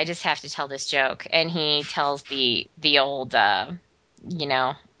sorry, I just have to tell this joke, and he tells the old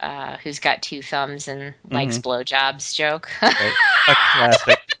who's got two thumbs and likes blowjobs joke. Right. A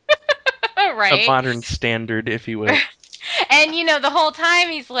classic. Right. A modern standard, if you will. And the whole time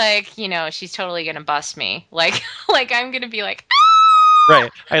he's like, she's totally gonna bust me, like I'm gonna be like,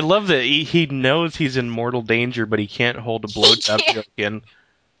 right. I love that he knows he's in mortal danger, but he can't hold a blowjob joke in.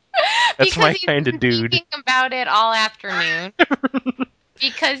 That's my kind of dude. Thinking about it all afternoon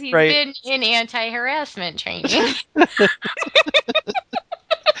because he's been in anti-harassment training.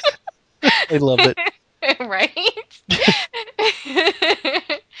 I love it. Right.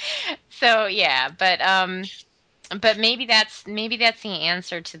 So yeah, but maybe that's the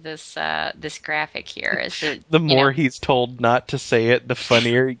answer to this this graphic here. Is that the more he's told not to say it, the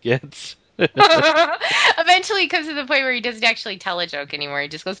funnier he gets. Eventually, he comes to the point where he doesn't actually tell a joke anymore. He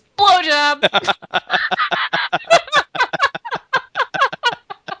just goes, "Blowjob."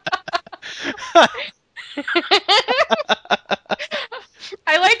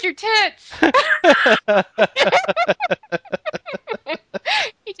 I like your tits.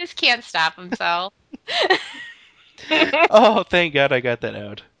 He just can't stop himself. Oh, thank God I got that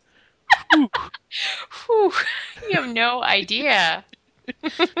out. Whew. You have no idea.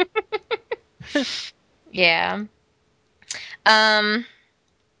 Yeah.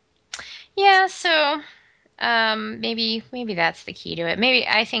 Yeah, so maybe that's the key to it. Maybe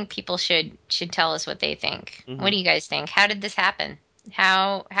I think people should tell us what they think. Mm-hmm. What do you guys think? How did this happen?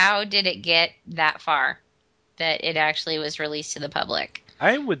 How did it get that far that it actually was released to the public?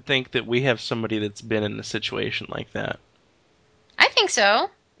 I would think that we have somebody that's been in a situation like that. I think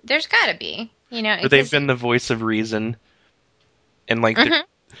so. There's got to be, Or they've been the voice of reason, and like,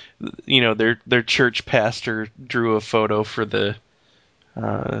 their church pastor drew a photo for the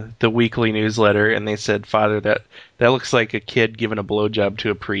weekly newsletter, and they said, "Father, that looks like a kid giving a blowjob to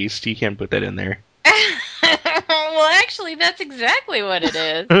a priest. You can't put that in there." Well, actually, that's exactly what it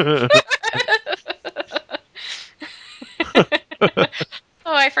is.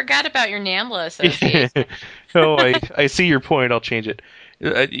 Oh, I forgot about your NAMBLA association. Oh, I see your point. I'll change it.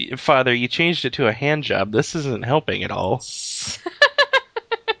 Father, you changed it to a hand job. This isn't helping at all.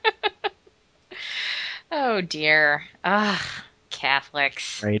 Oh dear. Ugh,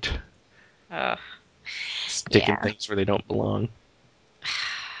 Catholics. Right. Ugh. Sticking Yeah. things where they don't belong.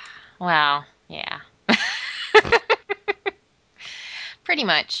 Well, yeah. Pretty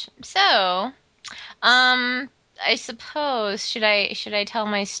much. So, I suppose should I tell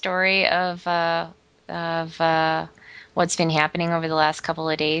my story of what's been happening over the last couple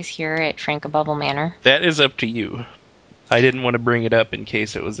of days here at Frankabubble Manor? That is up to you. I didn't want to bring it up in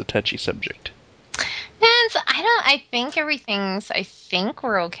case it was a touchy subject. And I think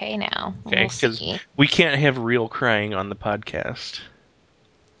we're okay now. Okay, We'll because see. we can't have real crying on the podcast.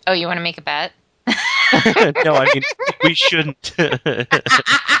 Oh, you want to make a bet? No, I mean, we shouldn't. Is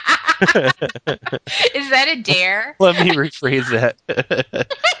that a dare? Let me rephrase that.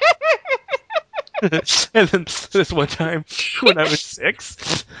 And then this one time when I was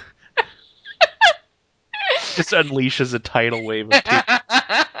 6, just unleashes a tidal wave of tears.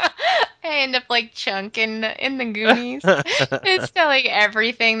 I end up like Chunk in the Goonies. It's telling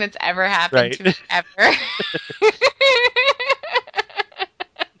everything that's ever happened to me ever.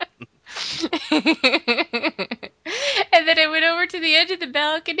 And then I went over to the edge of the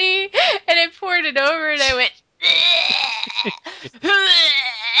balcony and I poured it over and I went.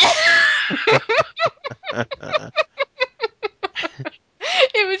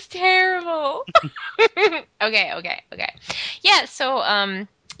 It was terrible. Okay. Yeah, so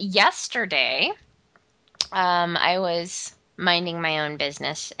yesterday I was minding my own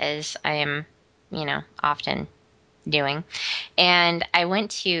business as I am, often doing. And I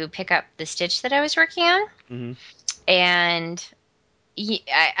went to pick up the stitch that I was working on. Mhm. And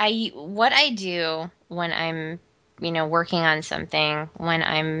what I do when I'm, working on something, when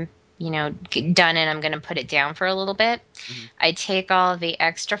I'm, done and I'm going to put it down for a little bit, I take all the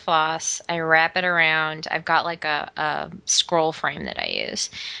extra floss, I wrap it around. I've got like a scroll frame that I use.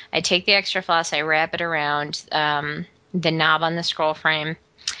 I take the extra floss, I wrap it around the knob on the scroll frame,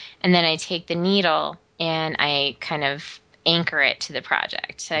 and then I take the needle and I kind of anchor it to the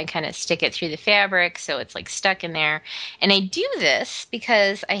project. So I kind of stick it through the fabric so it's like stuck in there. And I do this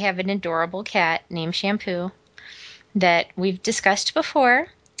because I have an adorable cat named Shampoo that we've discussed before.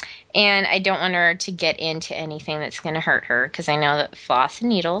 And I don't want her to get into anything that's going to hurt her because I know that floss and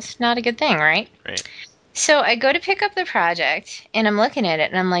needles, not a good thing, right? Right. So I go to pick up the project and I'm looking at it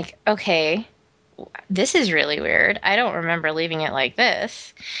and I'm like, okay, this is really weird. I don't remember leaving it like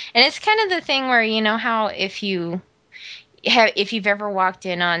this. And it's kind of the thing where, how if you've ever walked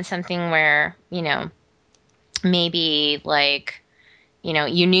in on something where, maybe like,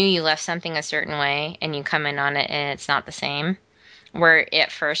 you knew you left something a certain way and you come in on it and it's not the same, where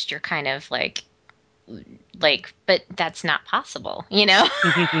at first you're kind of like, but that's not possible, Right.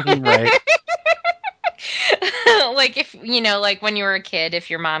 Like if like when you were a kid, if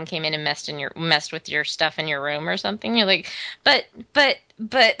your mom came in and messed with your stuff in your room or something, you're like, but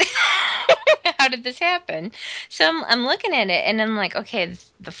how did this happen? So I'm looking at it and I'm like, okay,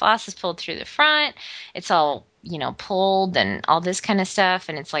 the floss is pulled through the front, it's all pulled and all this kind of stuff,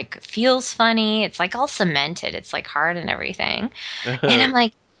 and it's like feels funny, it's like all cemented, it's like hard and everything. And I'm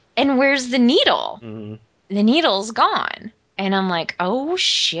like, and where's the needle? Mhm. The needle's gone. And I'm like, oh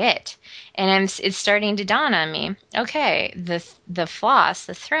shit. And it's starting to dawn on me. Okay, the floss,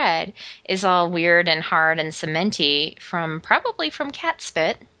 the thread, is all weird and hard and cementy probably from cat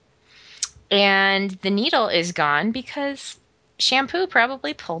spit. And the needle is gone because Shampoo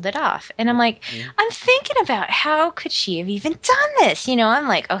probably pulled it off. And I'm like, I'm thinking about how could she have even done this? I'm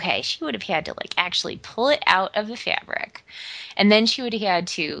like, okay, she would have had to like actually pull it out of the fabric. And then she would have had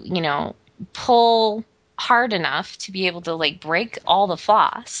to, pull hard enough to be able to like break all the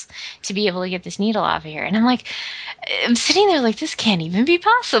floss to be able to get this needle off of here. And I'm sitting there like, this can't even be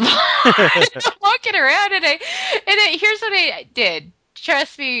possible. I'm walking around and here's what I did.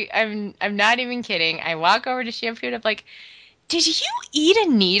 Trust me, I'm not even kidding. I walk over to Shampoo and I'm like, did you eat a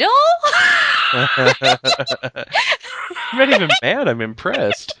needle? I'm not even mad. I'm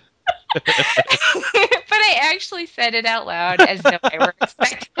impressed. But I actually said it out loud as though I were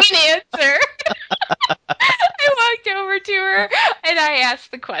expecting an answer. I walked over to her and I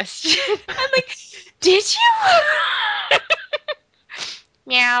asked the question. I'm like, did you?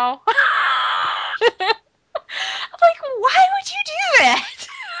 Meow. I'm like, why would you do that?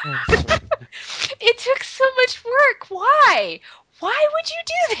 It took so much work. Why? Why would you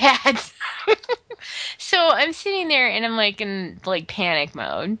do that? So I'm sitting there and I'm like in like panic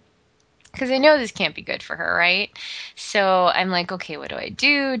mode. because I know this can't be good for her, right? So I'm like, okay, what do I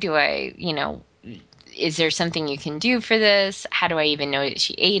do? Do I, is there something you can do for this? How do I even know that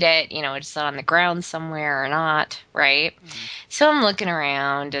she ate it? Is it on the ground somewhere or not, right? So I'm looking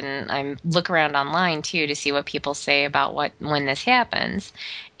around and I'm look around online too to see what people say about when this happens.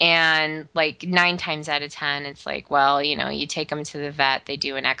 And like 9 times out of 10, it's like, well, you take them to the vet, they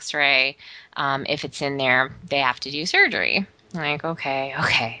do an x-ray. If it's in there, they have to do surgery. I'm like, okay,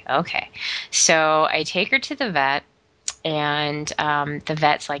 okay, okay. So I take her to the vet. And the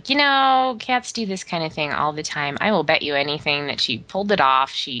vet's like, cats do this kind of thing all the time. I will bet you anything that she pulled it off.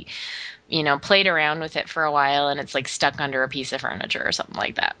 She, played around with it for a while and it's like stuck under a piece of furniture or something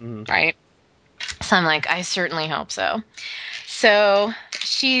like that. Right? So I'm like, I certainly hope so. So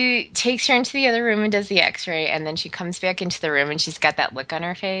she takes her into the other room and does the x-ray. And then she comes back into the room and she's got that look on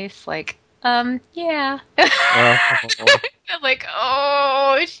her face like, yeah. I'm like,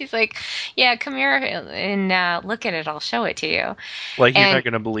 oh, she's like, yeah, come here and look at it. I'll show it to you. Like, you're not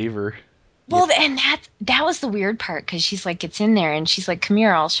going to believe her. Well, and that was the weird part because she's like, it's in there. And she's like, come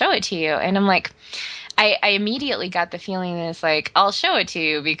here, I'll show it to you. And I'm like, I immediately got the feeling that it's like, I'll show it to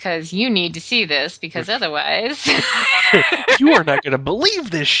you because you need to see this because otherwise. You are not going to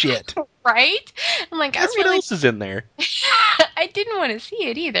believe this shit. Right? I'm like, guess what else is in there? I didn't want to see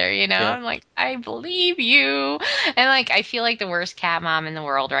it either, Yeah. I'm like, I believe you. And like, I feel like the worst cat mom in the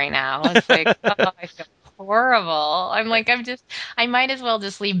world right now. It's like, oh, I feel horrible. I'm like, I might as well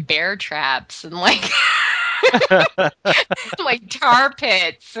just leave bear traps and like, like tar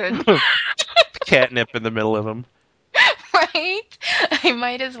pits and catnip in the middle of them. Right? I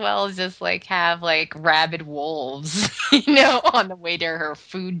might as well just like have like rabid wolves, on the way to her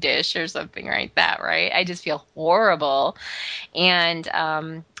food dish or something like that, right? I just feel horrible. And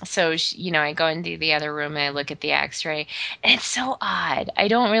so, I go into the other room and I look at the x-ray and it's so odd. I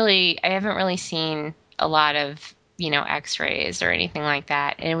haven't really seen a lot of x-rays or anything like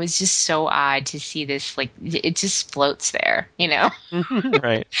that, and it was just so odd to see this, like it just floats there,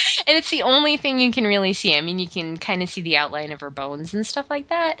 Right. And it's the only thing you can really see. I mean, you can kind of see the outline of her bones and stuff like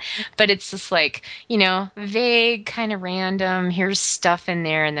that, but it's just like, vague, kind of random, here's stuff in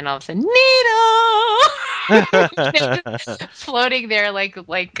there, and then all of a sudden, needle floating there like it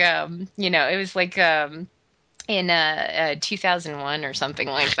was like in 2001 or something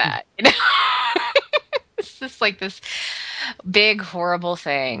like that. It's just like this big horrible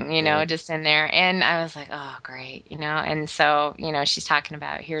thing, just in there. And I was like, oh, great, And so, she's talking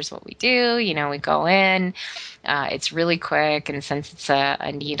about here's what we do. We go in. It's really quick, and since it's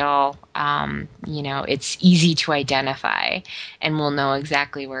a needle, it's easy to identify, and we'll know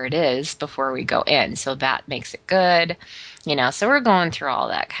exactly where it is before we go in. So that makes it good. So we're going through all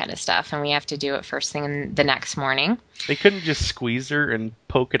that kind of stuff, and we have to do it first thing the next morning. They couldn't just squeeze her and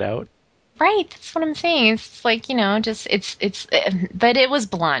poke it out? Right, that's what I'm saying. It's like, but it was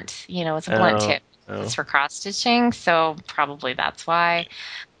blunt. It's a blunt tip. It's for cross stitching, so probably that's why.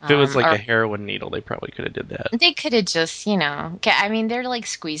 If it was like a heroin needle, they probably could have did that. They could have just, I mean, they're like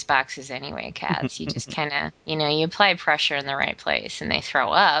squeeze boxes anyway, cats. You just kind of, you apply pressure in the right place and they throw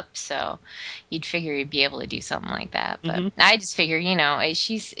up. So you'd figure you'd be able to do something like that. But I just figure,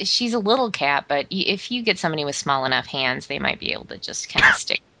 she's a little cat, but if you get somebody with small enough hands, they might be able to just kind of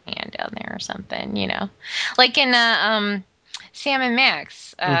stick a hand down there or something, Like in Sam and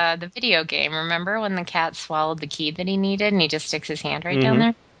Max, the video game. Remember when the cat swallowed the key that he needed and he just sticks his hand right down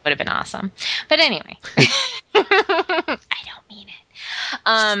there? Would have been awesome. But anyway, I don't mean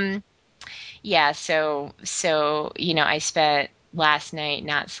it. Yeah, so I spent last night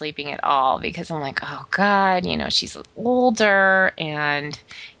not sleeping at all because I'm like, oh God, she's older and,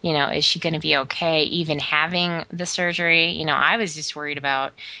 is she going to be okay even having the surgery? I was just worried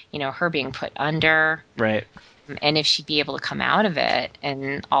about, her being put under. Right. And if she'd be able to come out of it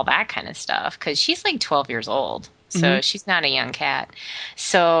and all that kind of stuff, because she's like 12 years old. So she's not a young cat.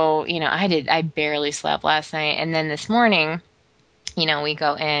 So, I barely slept last night. And then this morning, we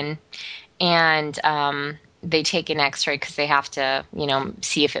go in and they take an x-ray because they have to,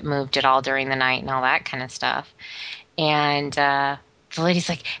 see if it moved at all during the night and all that kind of stuff. And the lady's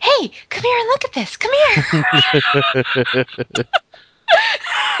like, hey, come here and look at this. Come here.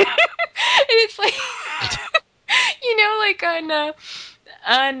 And it's like, like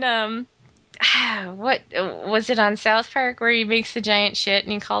on what was it on South Park where he makes a giant shit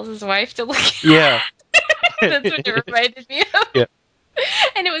and he calls his wife to look at it? Yeah. That's what it reminded me of. Yeah.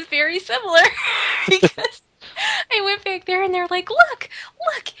 And it was very similar because I went back there and they're like, look,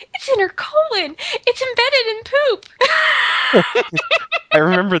 it's in her colon. It's embedded in poop. I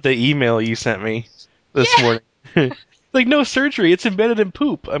remember the email you sent me this morning. Like, no surgery. It's embedded in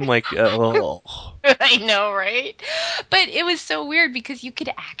poop. I'm like, oh. I know, right? But it was so weird because you could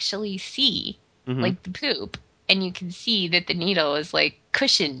actually see Mhm. like the poop, and you can see that the needle is like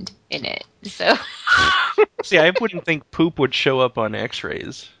cushioned in it. So See, I wouldn't think poop would show up on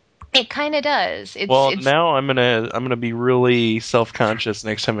X-rays. it kind of does. Well, It's now I'm gonna be really self-conscious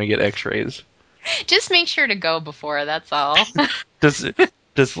next time I get X-rays. just make sure to go before. That's all.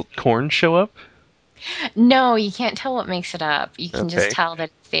 Does corn show up? No, you can't tell what makes it up. You can Okay. just tell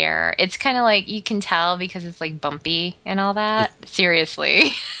that it's there. It's kind of like you can tell because it's like bumpy and all that.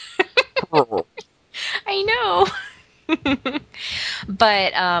 Seriously. I know.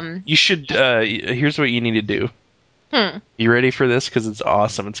 But You should. Here's what you need to do. You ready for this? Because it's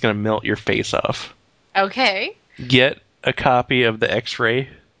awesome. It's gonna melt your face off. Okay. Get a copy of the X-ray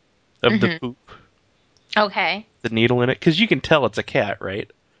of the poop, Okay. the needle in it, because you can tell it's a cat, right?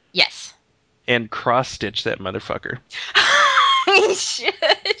 Yes. And cross-stitch that motherfucker. I should.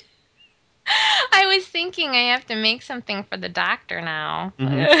 I was thinking I have to make something for the doctor now.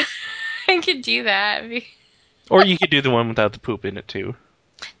 Mhm. I could do that. Or you could do the one without the poop in it too.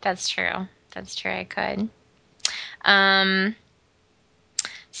 That's true. That's true. I could.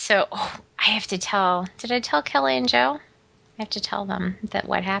 So I have to tell. Did I tell Kelly and Joe? I have to tell them that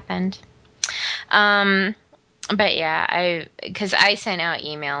what happened. But yeah, because I sent out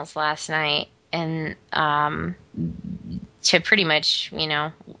emails last night and to pretty much,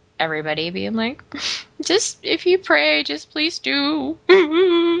 everybody being like, just if you pray, just please do,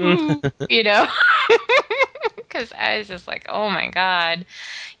 because I was just like, oh my God,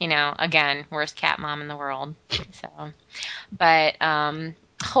 again, worst cat mom in the world. So, but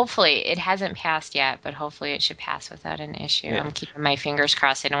hopefully it hasn't passed yet, but hopefully it should pass without an issue. Yeah. I'm keeping my fingers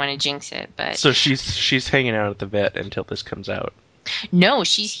crossed. I don't want to jinx it, but So she's hanging out at the vet until this comes out. no,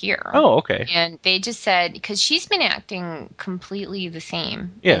 she's here. Oh, okay. And they just said, because she's been acting completely the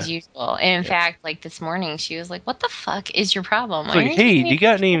same Yeah. as usual. And in fact, like this morning, she was like, what the fuck is your problem? It's like, hey, you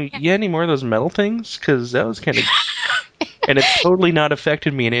got any more of those metal things? Because that was kind of... and it's totally not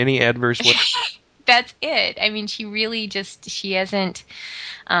affected me in any adverse way. That's it. I mean, she really she hasn't,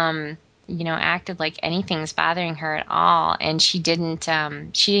 acted like anything's bothering her at all. And she didn't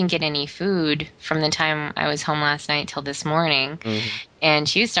get any food from the time I was home last night till this morning. Mhm. And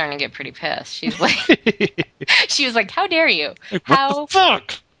she was starting to get pretty pissed. She was like, how dare you? Like, How what the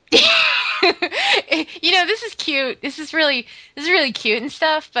fuck? This is cute. This is really cute and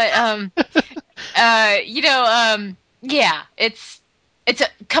stuff. But yeah, it's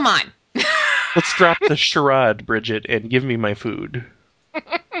come on. Let's drop the charade, Bridget, and give me my food.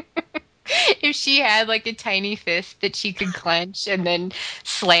 If she had like a tiny fist that she could clench and then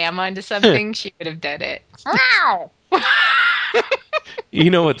slam onto something, she would have done it. Wow. You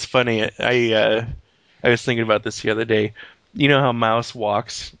know what's funny? I was thinking about this the other day. You know how Mouse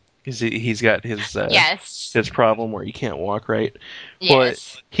walks? He's got his Yes. his problem where he can't walk right.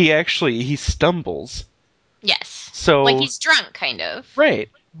 Yes. Well, he stumbles. Yes. So Like he's drunk, kind of. right.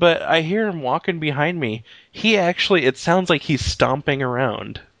 But I hear him walking behind me. It sounds like he's stomping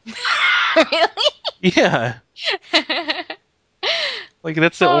around. Really? Yeah. Like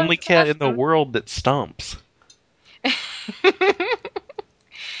that's the only that's cat in the awesome. world that stomps.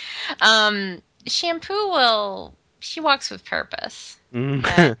 Shampoo she walks with purpose.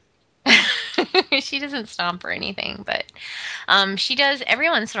 Mm. She doesn't stomp or anything, but she does every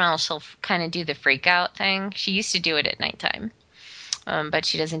once in a while. She'll kind of do the freak out thing. She used to do it at nighttime, but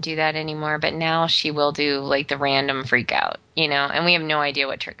she doesn't do that anymore. But now she will do like the random freak out, and we have no idea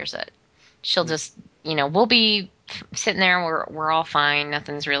what triggers it. She'll just, we'll be sitting there, we're all fine,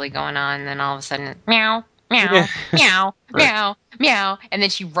 nothing's really going on, and then all of a sudden, meow, meow, meow, Right. meow, meow, and then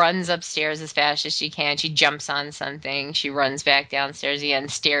she runs upstairs as fast as she can. She jumps on something, she runs back downstairs again,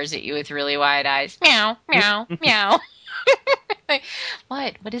 stares at you with really wide eyes, meow, meow, meow.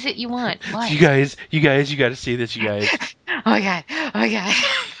 Like, what is it you want? What? You guys, you got to see this, you guys. Oh my god, oh my god.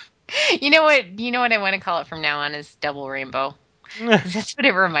 You know what I want to call it from now on is double rainbow. That's what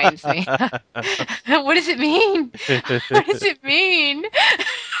it reminds me. What does it mean? What does it mean?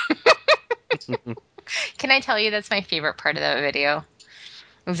 Can I tell you that's my favorite part of that video?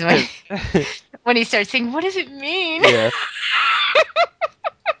 Was when he starts saying, "What does it mean?" Yeah.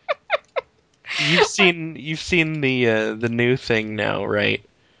 You've seen the new thing now, right?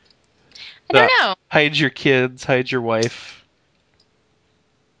 I don't know. Hide your kids, hide your wife.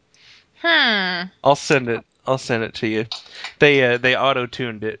 I'll send it to you. They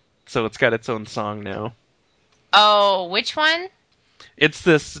auto-tuned it, so it's got its own song now. Oh, which one? It's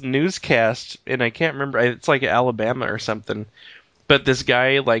this newscast, and I can't remember. It's like Alabama or something. But this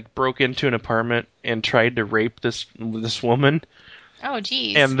guy like broke into an apartment and tried to rape this woman, Oh,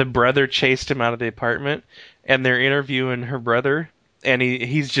 geez. and the brother chased him out of the apartment, and they're interviewing her brother, and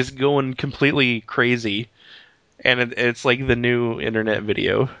he's just going completely crazy, and it's like the new internet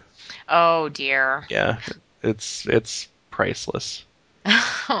video. Oh, dear. Yeah, it's priceless.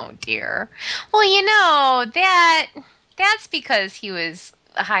 Oh, dear. Well, that's because he was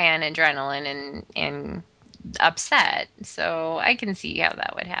high on adrenaline and upset. So I can see how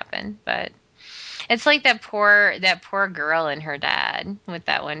that would happen. But it's like that poor girl and her dad with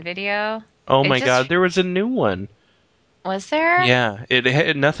that one video. Oh It my just God, there was a new one. was there? Yeah,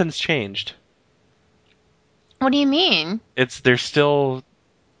 nothing's changed. What do you mean? They're still.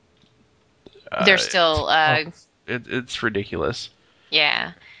 They're still It's ridiculous.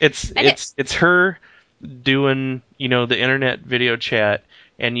 yeah. It's I did- it's her doing the internet video chat,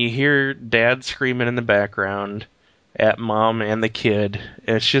 and you hear dad screaming in the background at mom and the kid.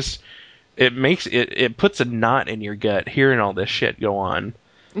 It's just it puts a knot in your gut hearing all this shit go on.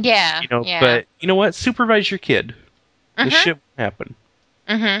 Yeah. Yeah. But you know what? Supervise your kid. This Mhm. shit won't happen.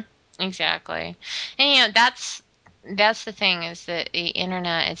 Mhm. Exactly. And that's the thing is that the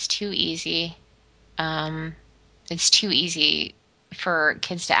internet it's too easy. It's too easy for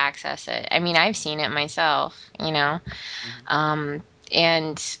kids to access it. I mean, I've seen it myself. And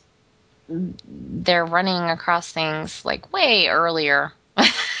they're running across things like way earlier.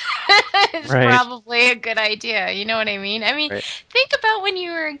 It's Right. probably a good idea. You know what I mean? I mean, Right. think about when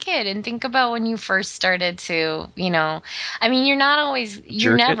you were a kid and think about when you first started to. I mean, you're not always,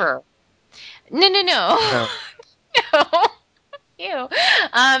 you're Jerk it? never. No, no, no. No. No. Ew.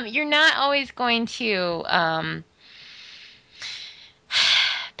 You're not always going to.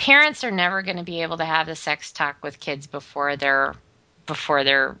 Parents are never going to be able to have the sex talk with kids before they're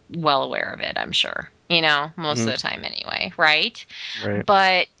well aware of it. I'm sure. Most of the time anyway, right? Right.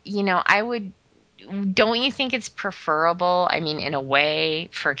 But don't you think it's preferable, I mean, in a way,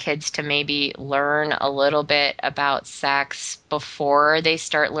 for kids to maybe learn a little bit about sex before they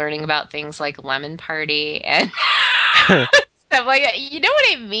start learning about things like Lemon Party and stuff like that? You know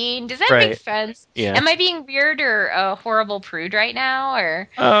what I mean? Does that Right. make sense? Yeah. Am I being weird or a horrible prude right now? Or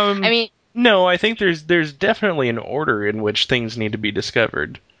I mean, no, I think there's definitely an order in which things need to be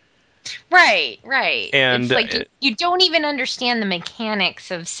discovered. right. And, It's like you don't even understand the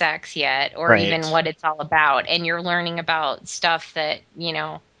mechanics of sex yet, or Right. even what it's all about, and you're learning about stuff that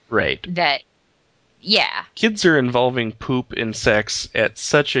Right. that yeah. Kids are involving poop in sex at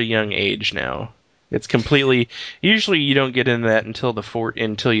such a young age now. It's completely. Usually, you don't get into that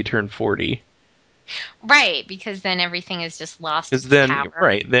until you turn 40. Right, because then everything is just lost Because its then, power.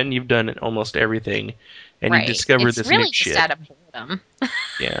 right, then you've done almost everything, and Right. you discover it's this really new just shit. out of boredom.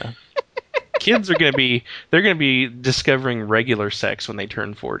 Yeah. Kids are gonna be discovering regular sex when they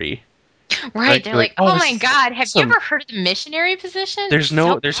turn 40. Right, they're like, oh, oh this my is God, have awesome. you ever heard of the missionary position?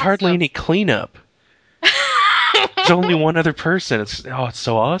 There's hardly any cleanup. There's only one other person. It's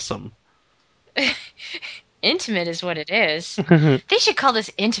so awesome. Intimate is what it is. They should call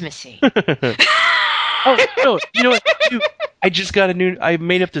this intimacy. Oh no! You know what? Dude, I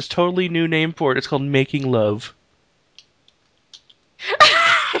made up this totally new name for it. It's called Making Love.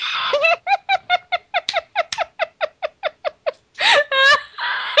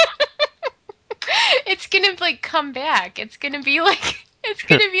 It's gonna come back. It's gonna be like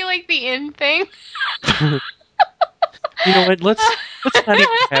the in thing. You know what? Let's not even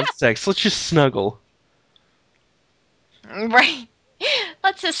have sex. Let's just snuggle. Right.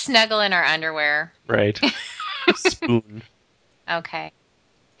 Let's just snuggle in our underwear. Right. Spoon. Okay.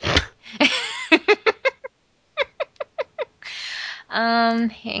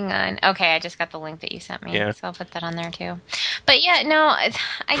 Hang on. Okay, I just got the link that you sent me, Yeah. so I'll put that on there too. But yeah, no, I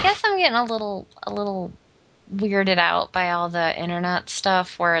guess I'm getting a little weirded out by all the internet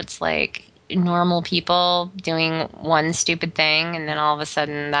stuff where it's like normal people doing one stupid thing and then all of a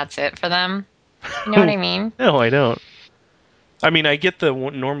sudden that's it for them. You know what I mean? No, I don't. I mean, I get the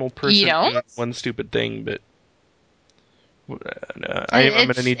normal person You don't? doing one stupid thing, but I'm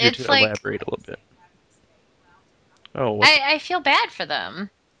going to need you to elaborate a little bit. Oh, what? I feel bad for them.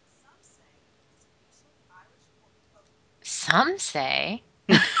 Some say.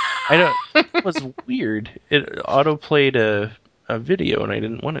 I don't. It was weird. It auto-played a video, and I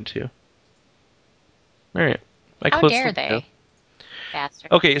didn't want it to. All right. How closed dare the they? window.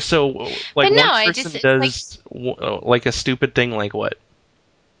 Bastard. Okay, so like But no, one I person just- does like a stupid thing, like what?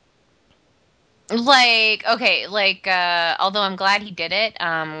 Although I'm glad he did it,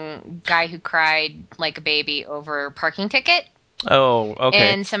 guy who cried like a baby over parking ticket. Oh,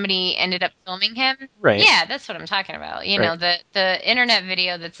 okay. and somebody ended up filming him. Right. Yeah, that's what I'm talking about. You know, Right. the internet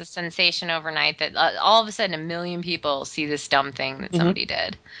video that's a sensation overnight that all of a sudden a million people see this dumb thing that Hmm. somebody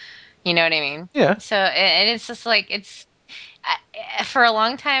did. You know what I mean? Yeah. So, and it's just like for a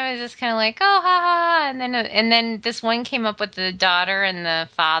long time I was just kind of like, oh, ha ha, ha. And then this one came up with the daughter and the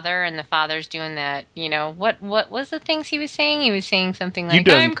father's doing that. You know what was the things he was saying? He was saying something You like,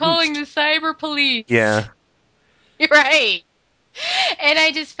 done I'm calling goofed. the cyber police. Yeah. Right. And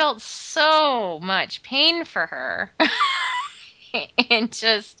I just felt so much pain for her. And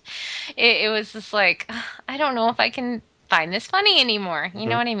just, it was just like, I don't know if I can find this funny anymore. You Hmm.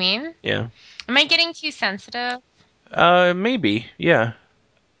 know what I mean? Yeah. Am I getting too sensitive? Maybe. Yeah.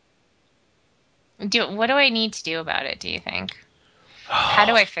 What do I need to do about it, do you think? How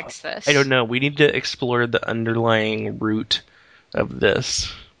do I fix I don't this? know. We need to explore the underlying root of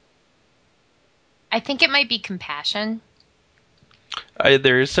this. I think it might be compassion.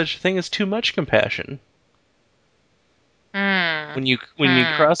 There is such a thing as too much compassion. Hmm. When you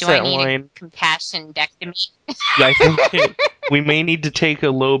cross Do I that need a line, compassion-dectomy? yeah, I think we may need to take a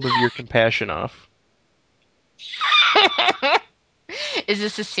lobe of your compassion off. Is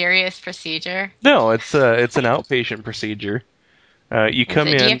this a serious procedure? No, it's an outpatient procedure. You Is come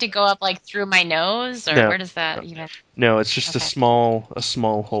it? Do you in. have to go up like through my nose, or No, where does that no, even? no. It's just Okay. a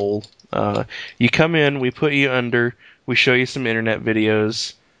small hole. You come in. We put you under. We show you some internet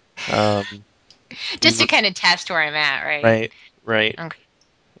videos. Um, Just to kind of test where I'm at, right? right, right. Okay.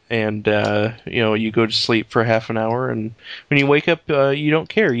 And you go to sleep for half an hour, and when you wake up, you don't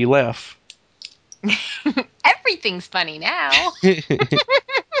care. You laugh. Everything's funny now.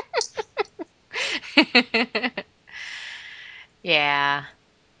 Yeah.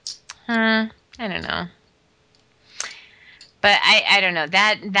 I don't know. But I don't know.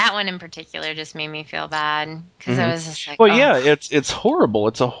 That one in particular just made me feel bad because I Hmm. was just like, Well, oh. yeah, it's horrible.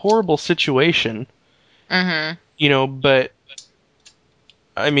 It's a horrible situation. Mm-hmm. But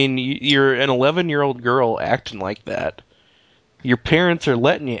I mean, you're an 11-year-old girl acting like that. Your parents are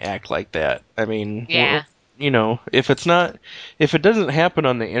letting you act like that. I mean, Yeah. if it doesn't happen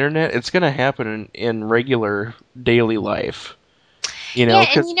on the internet, it's going to happen in regular daily life. Yeah, and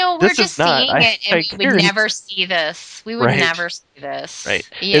Because we're this is just not. seeing it and I we would guarantee. never see this. We would Right, never see this. right.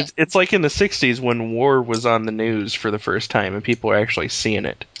 Yeah. It's like in the '60s when war was on the news for the first time and people are actually seeing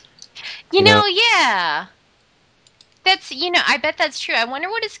it. You know. Yeah. I bet that's true. I wonder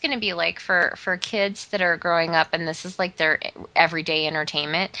what it's going to be like for kids that are growing up and this is like their everyday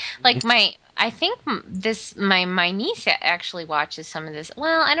entertainment. Like I think my niece actually watches some of this.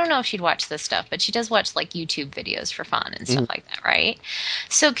 Well, I don't know if she'd watch this stuff, but she does watch like YouTube videos for fun and stuff Mhm. like that, right?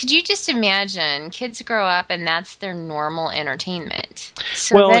 So could you just imagine kids grow up and that's their normal entertainment?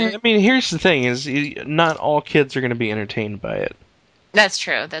 So Well, then I mean, here's the thing: is not all kids are going to be entertained by it. that's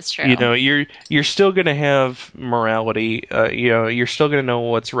true. That's true. You're still going to have morality. You're still going to know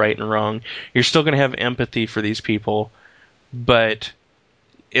what's right and wrong. You're still going to have empathy for these people, but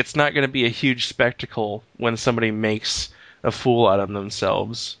it's not going to be a huge spectacle when somebody makes a fool out of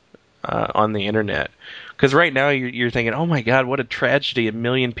themselves on the internet. Because right now you're thinking, oh my God, what a tragedy! A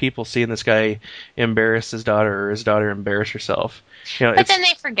million people seeing this guy embarrass his daughter or his daughter embarrass herself. But then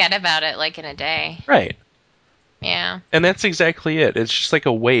they forget about it like in a day. Right. Yeah. And that's exactly it. It's just like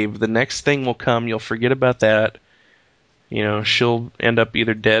a wave. The next thing will come. You'll forget about that. She'll end up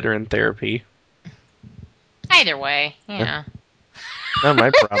either dead or in therapy. Either way, Not my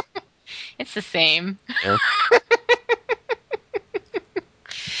problem. it's the same. Yeah.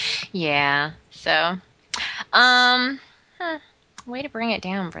 Yeah. So, um, huh, way to bring it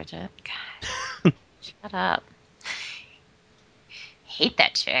down, Bridget. God, shut up. Hate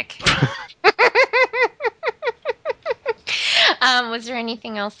that chick. Was there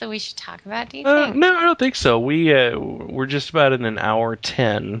anything else that we should talk about? Do you think? No, I don't think so. We're just about in an hour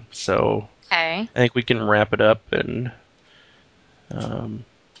 10, so Okay. I think we can wrap it up and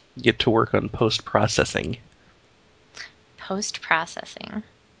get to work on post processing. Post processing.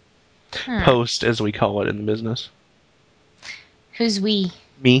 Post, as we call it in the business. Who's we?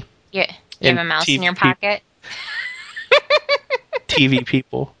 Me. Yeah. You have And a mouse TV in your pocket? TV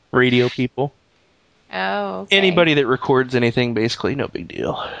people, radio people. Oh, okay. Anybody that records anything, basically, no big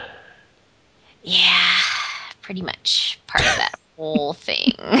deal. Yeah, pretty much part of that whole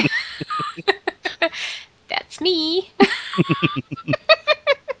thing. That's me. I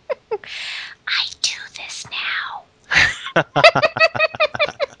do this now.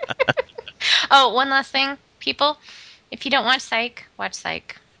 Oh, one last thing, people. If you don't watch Psych, watch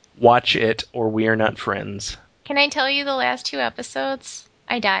Psych. Watch it, or we are not friends. Can I tell you the last two episodes?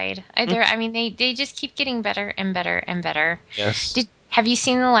 I died. I mean, they just keep getting better and better and better. Yes. Have you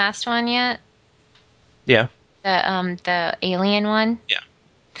seen the last one yet? Yeah. The alien one? Yeah.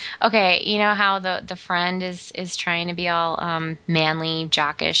 Okay, you know how the friend is trying to be all manly,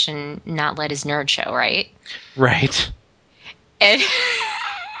 jockish, and not let his nerd show, right? Right. And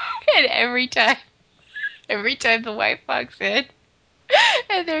and every time the wife walks in,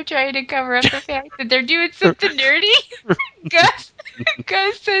 and they're trying to cover up the fact that they're doing something nerdy, Gus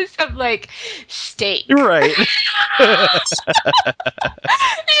says something like steak. Right.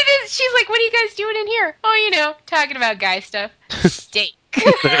 She's like, "What are you guys doing in here?" "Oh, you know, talking about guy stuff." Steak.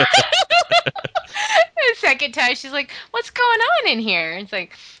 The second time, she's like, "What's going on in here?" It's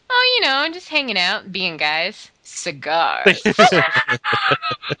like, "Oh, you know, just hanging out, being guys." Cigars.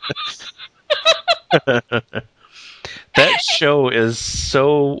 That show is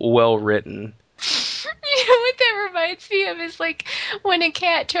so well written. You know what that reminds me of is like when a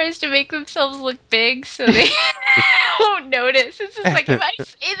cat tries to make themselves look big so they won't notice. It's just like, if I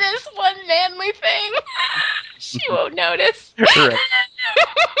say this one manly thing, she won't notice. Right.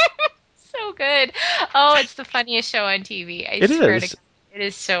 So good. Oh, it's the funniest show on TV. I swear to God. It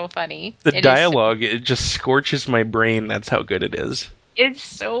is so funny. The dialogue, it just scorches my brain. That's how good it is. It's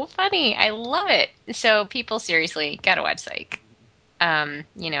so funny. I love it. So people, seriously, gotta watch Psych.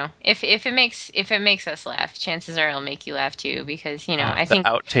 You know, if it makes us laugh, chances are it'll make you laugh too, because, you know, I think the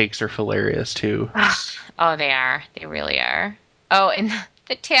outtakes are hilarious too. Oh, they are. They really are. Oh, and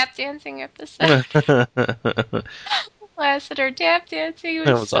the tap dancing episode. Lassiter tap dancing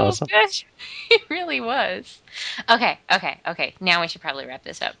was so awesome. good. It really was. Okay. Now we should probably wrap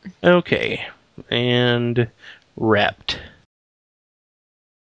this up. Okay. And wrapped.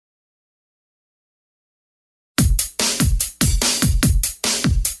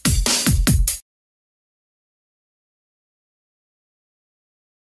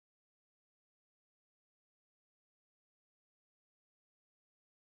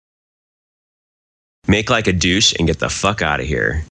 Make like a douche and get the fuck out of here.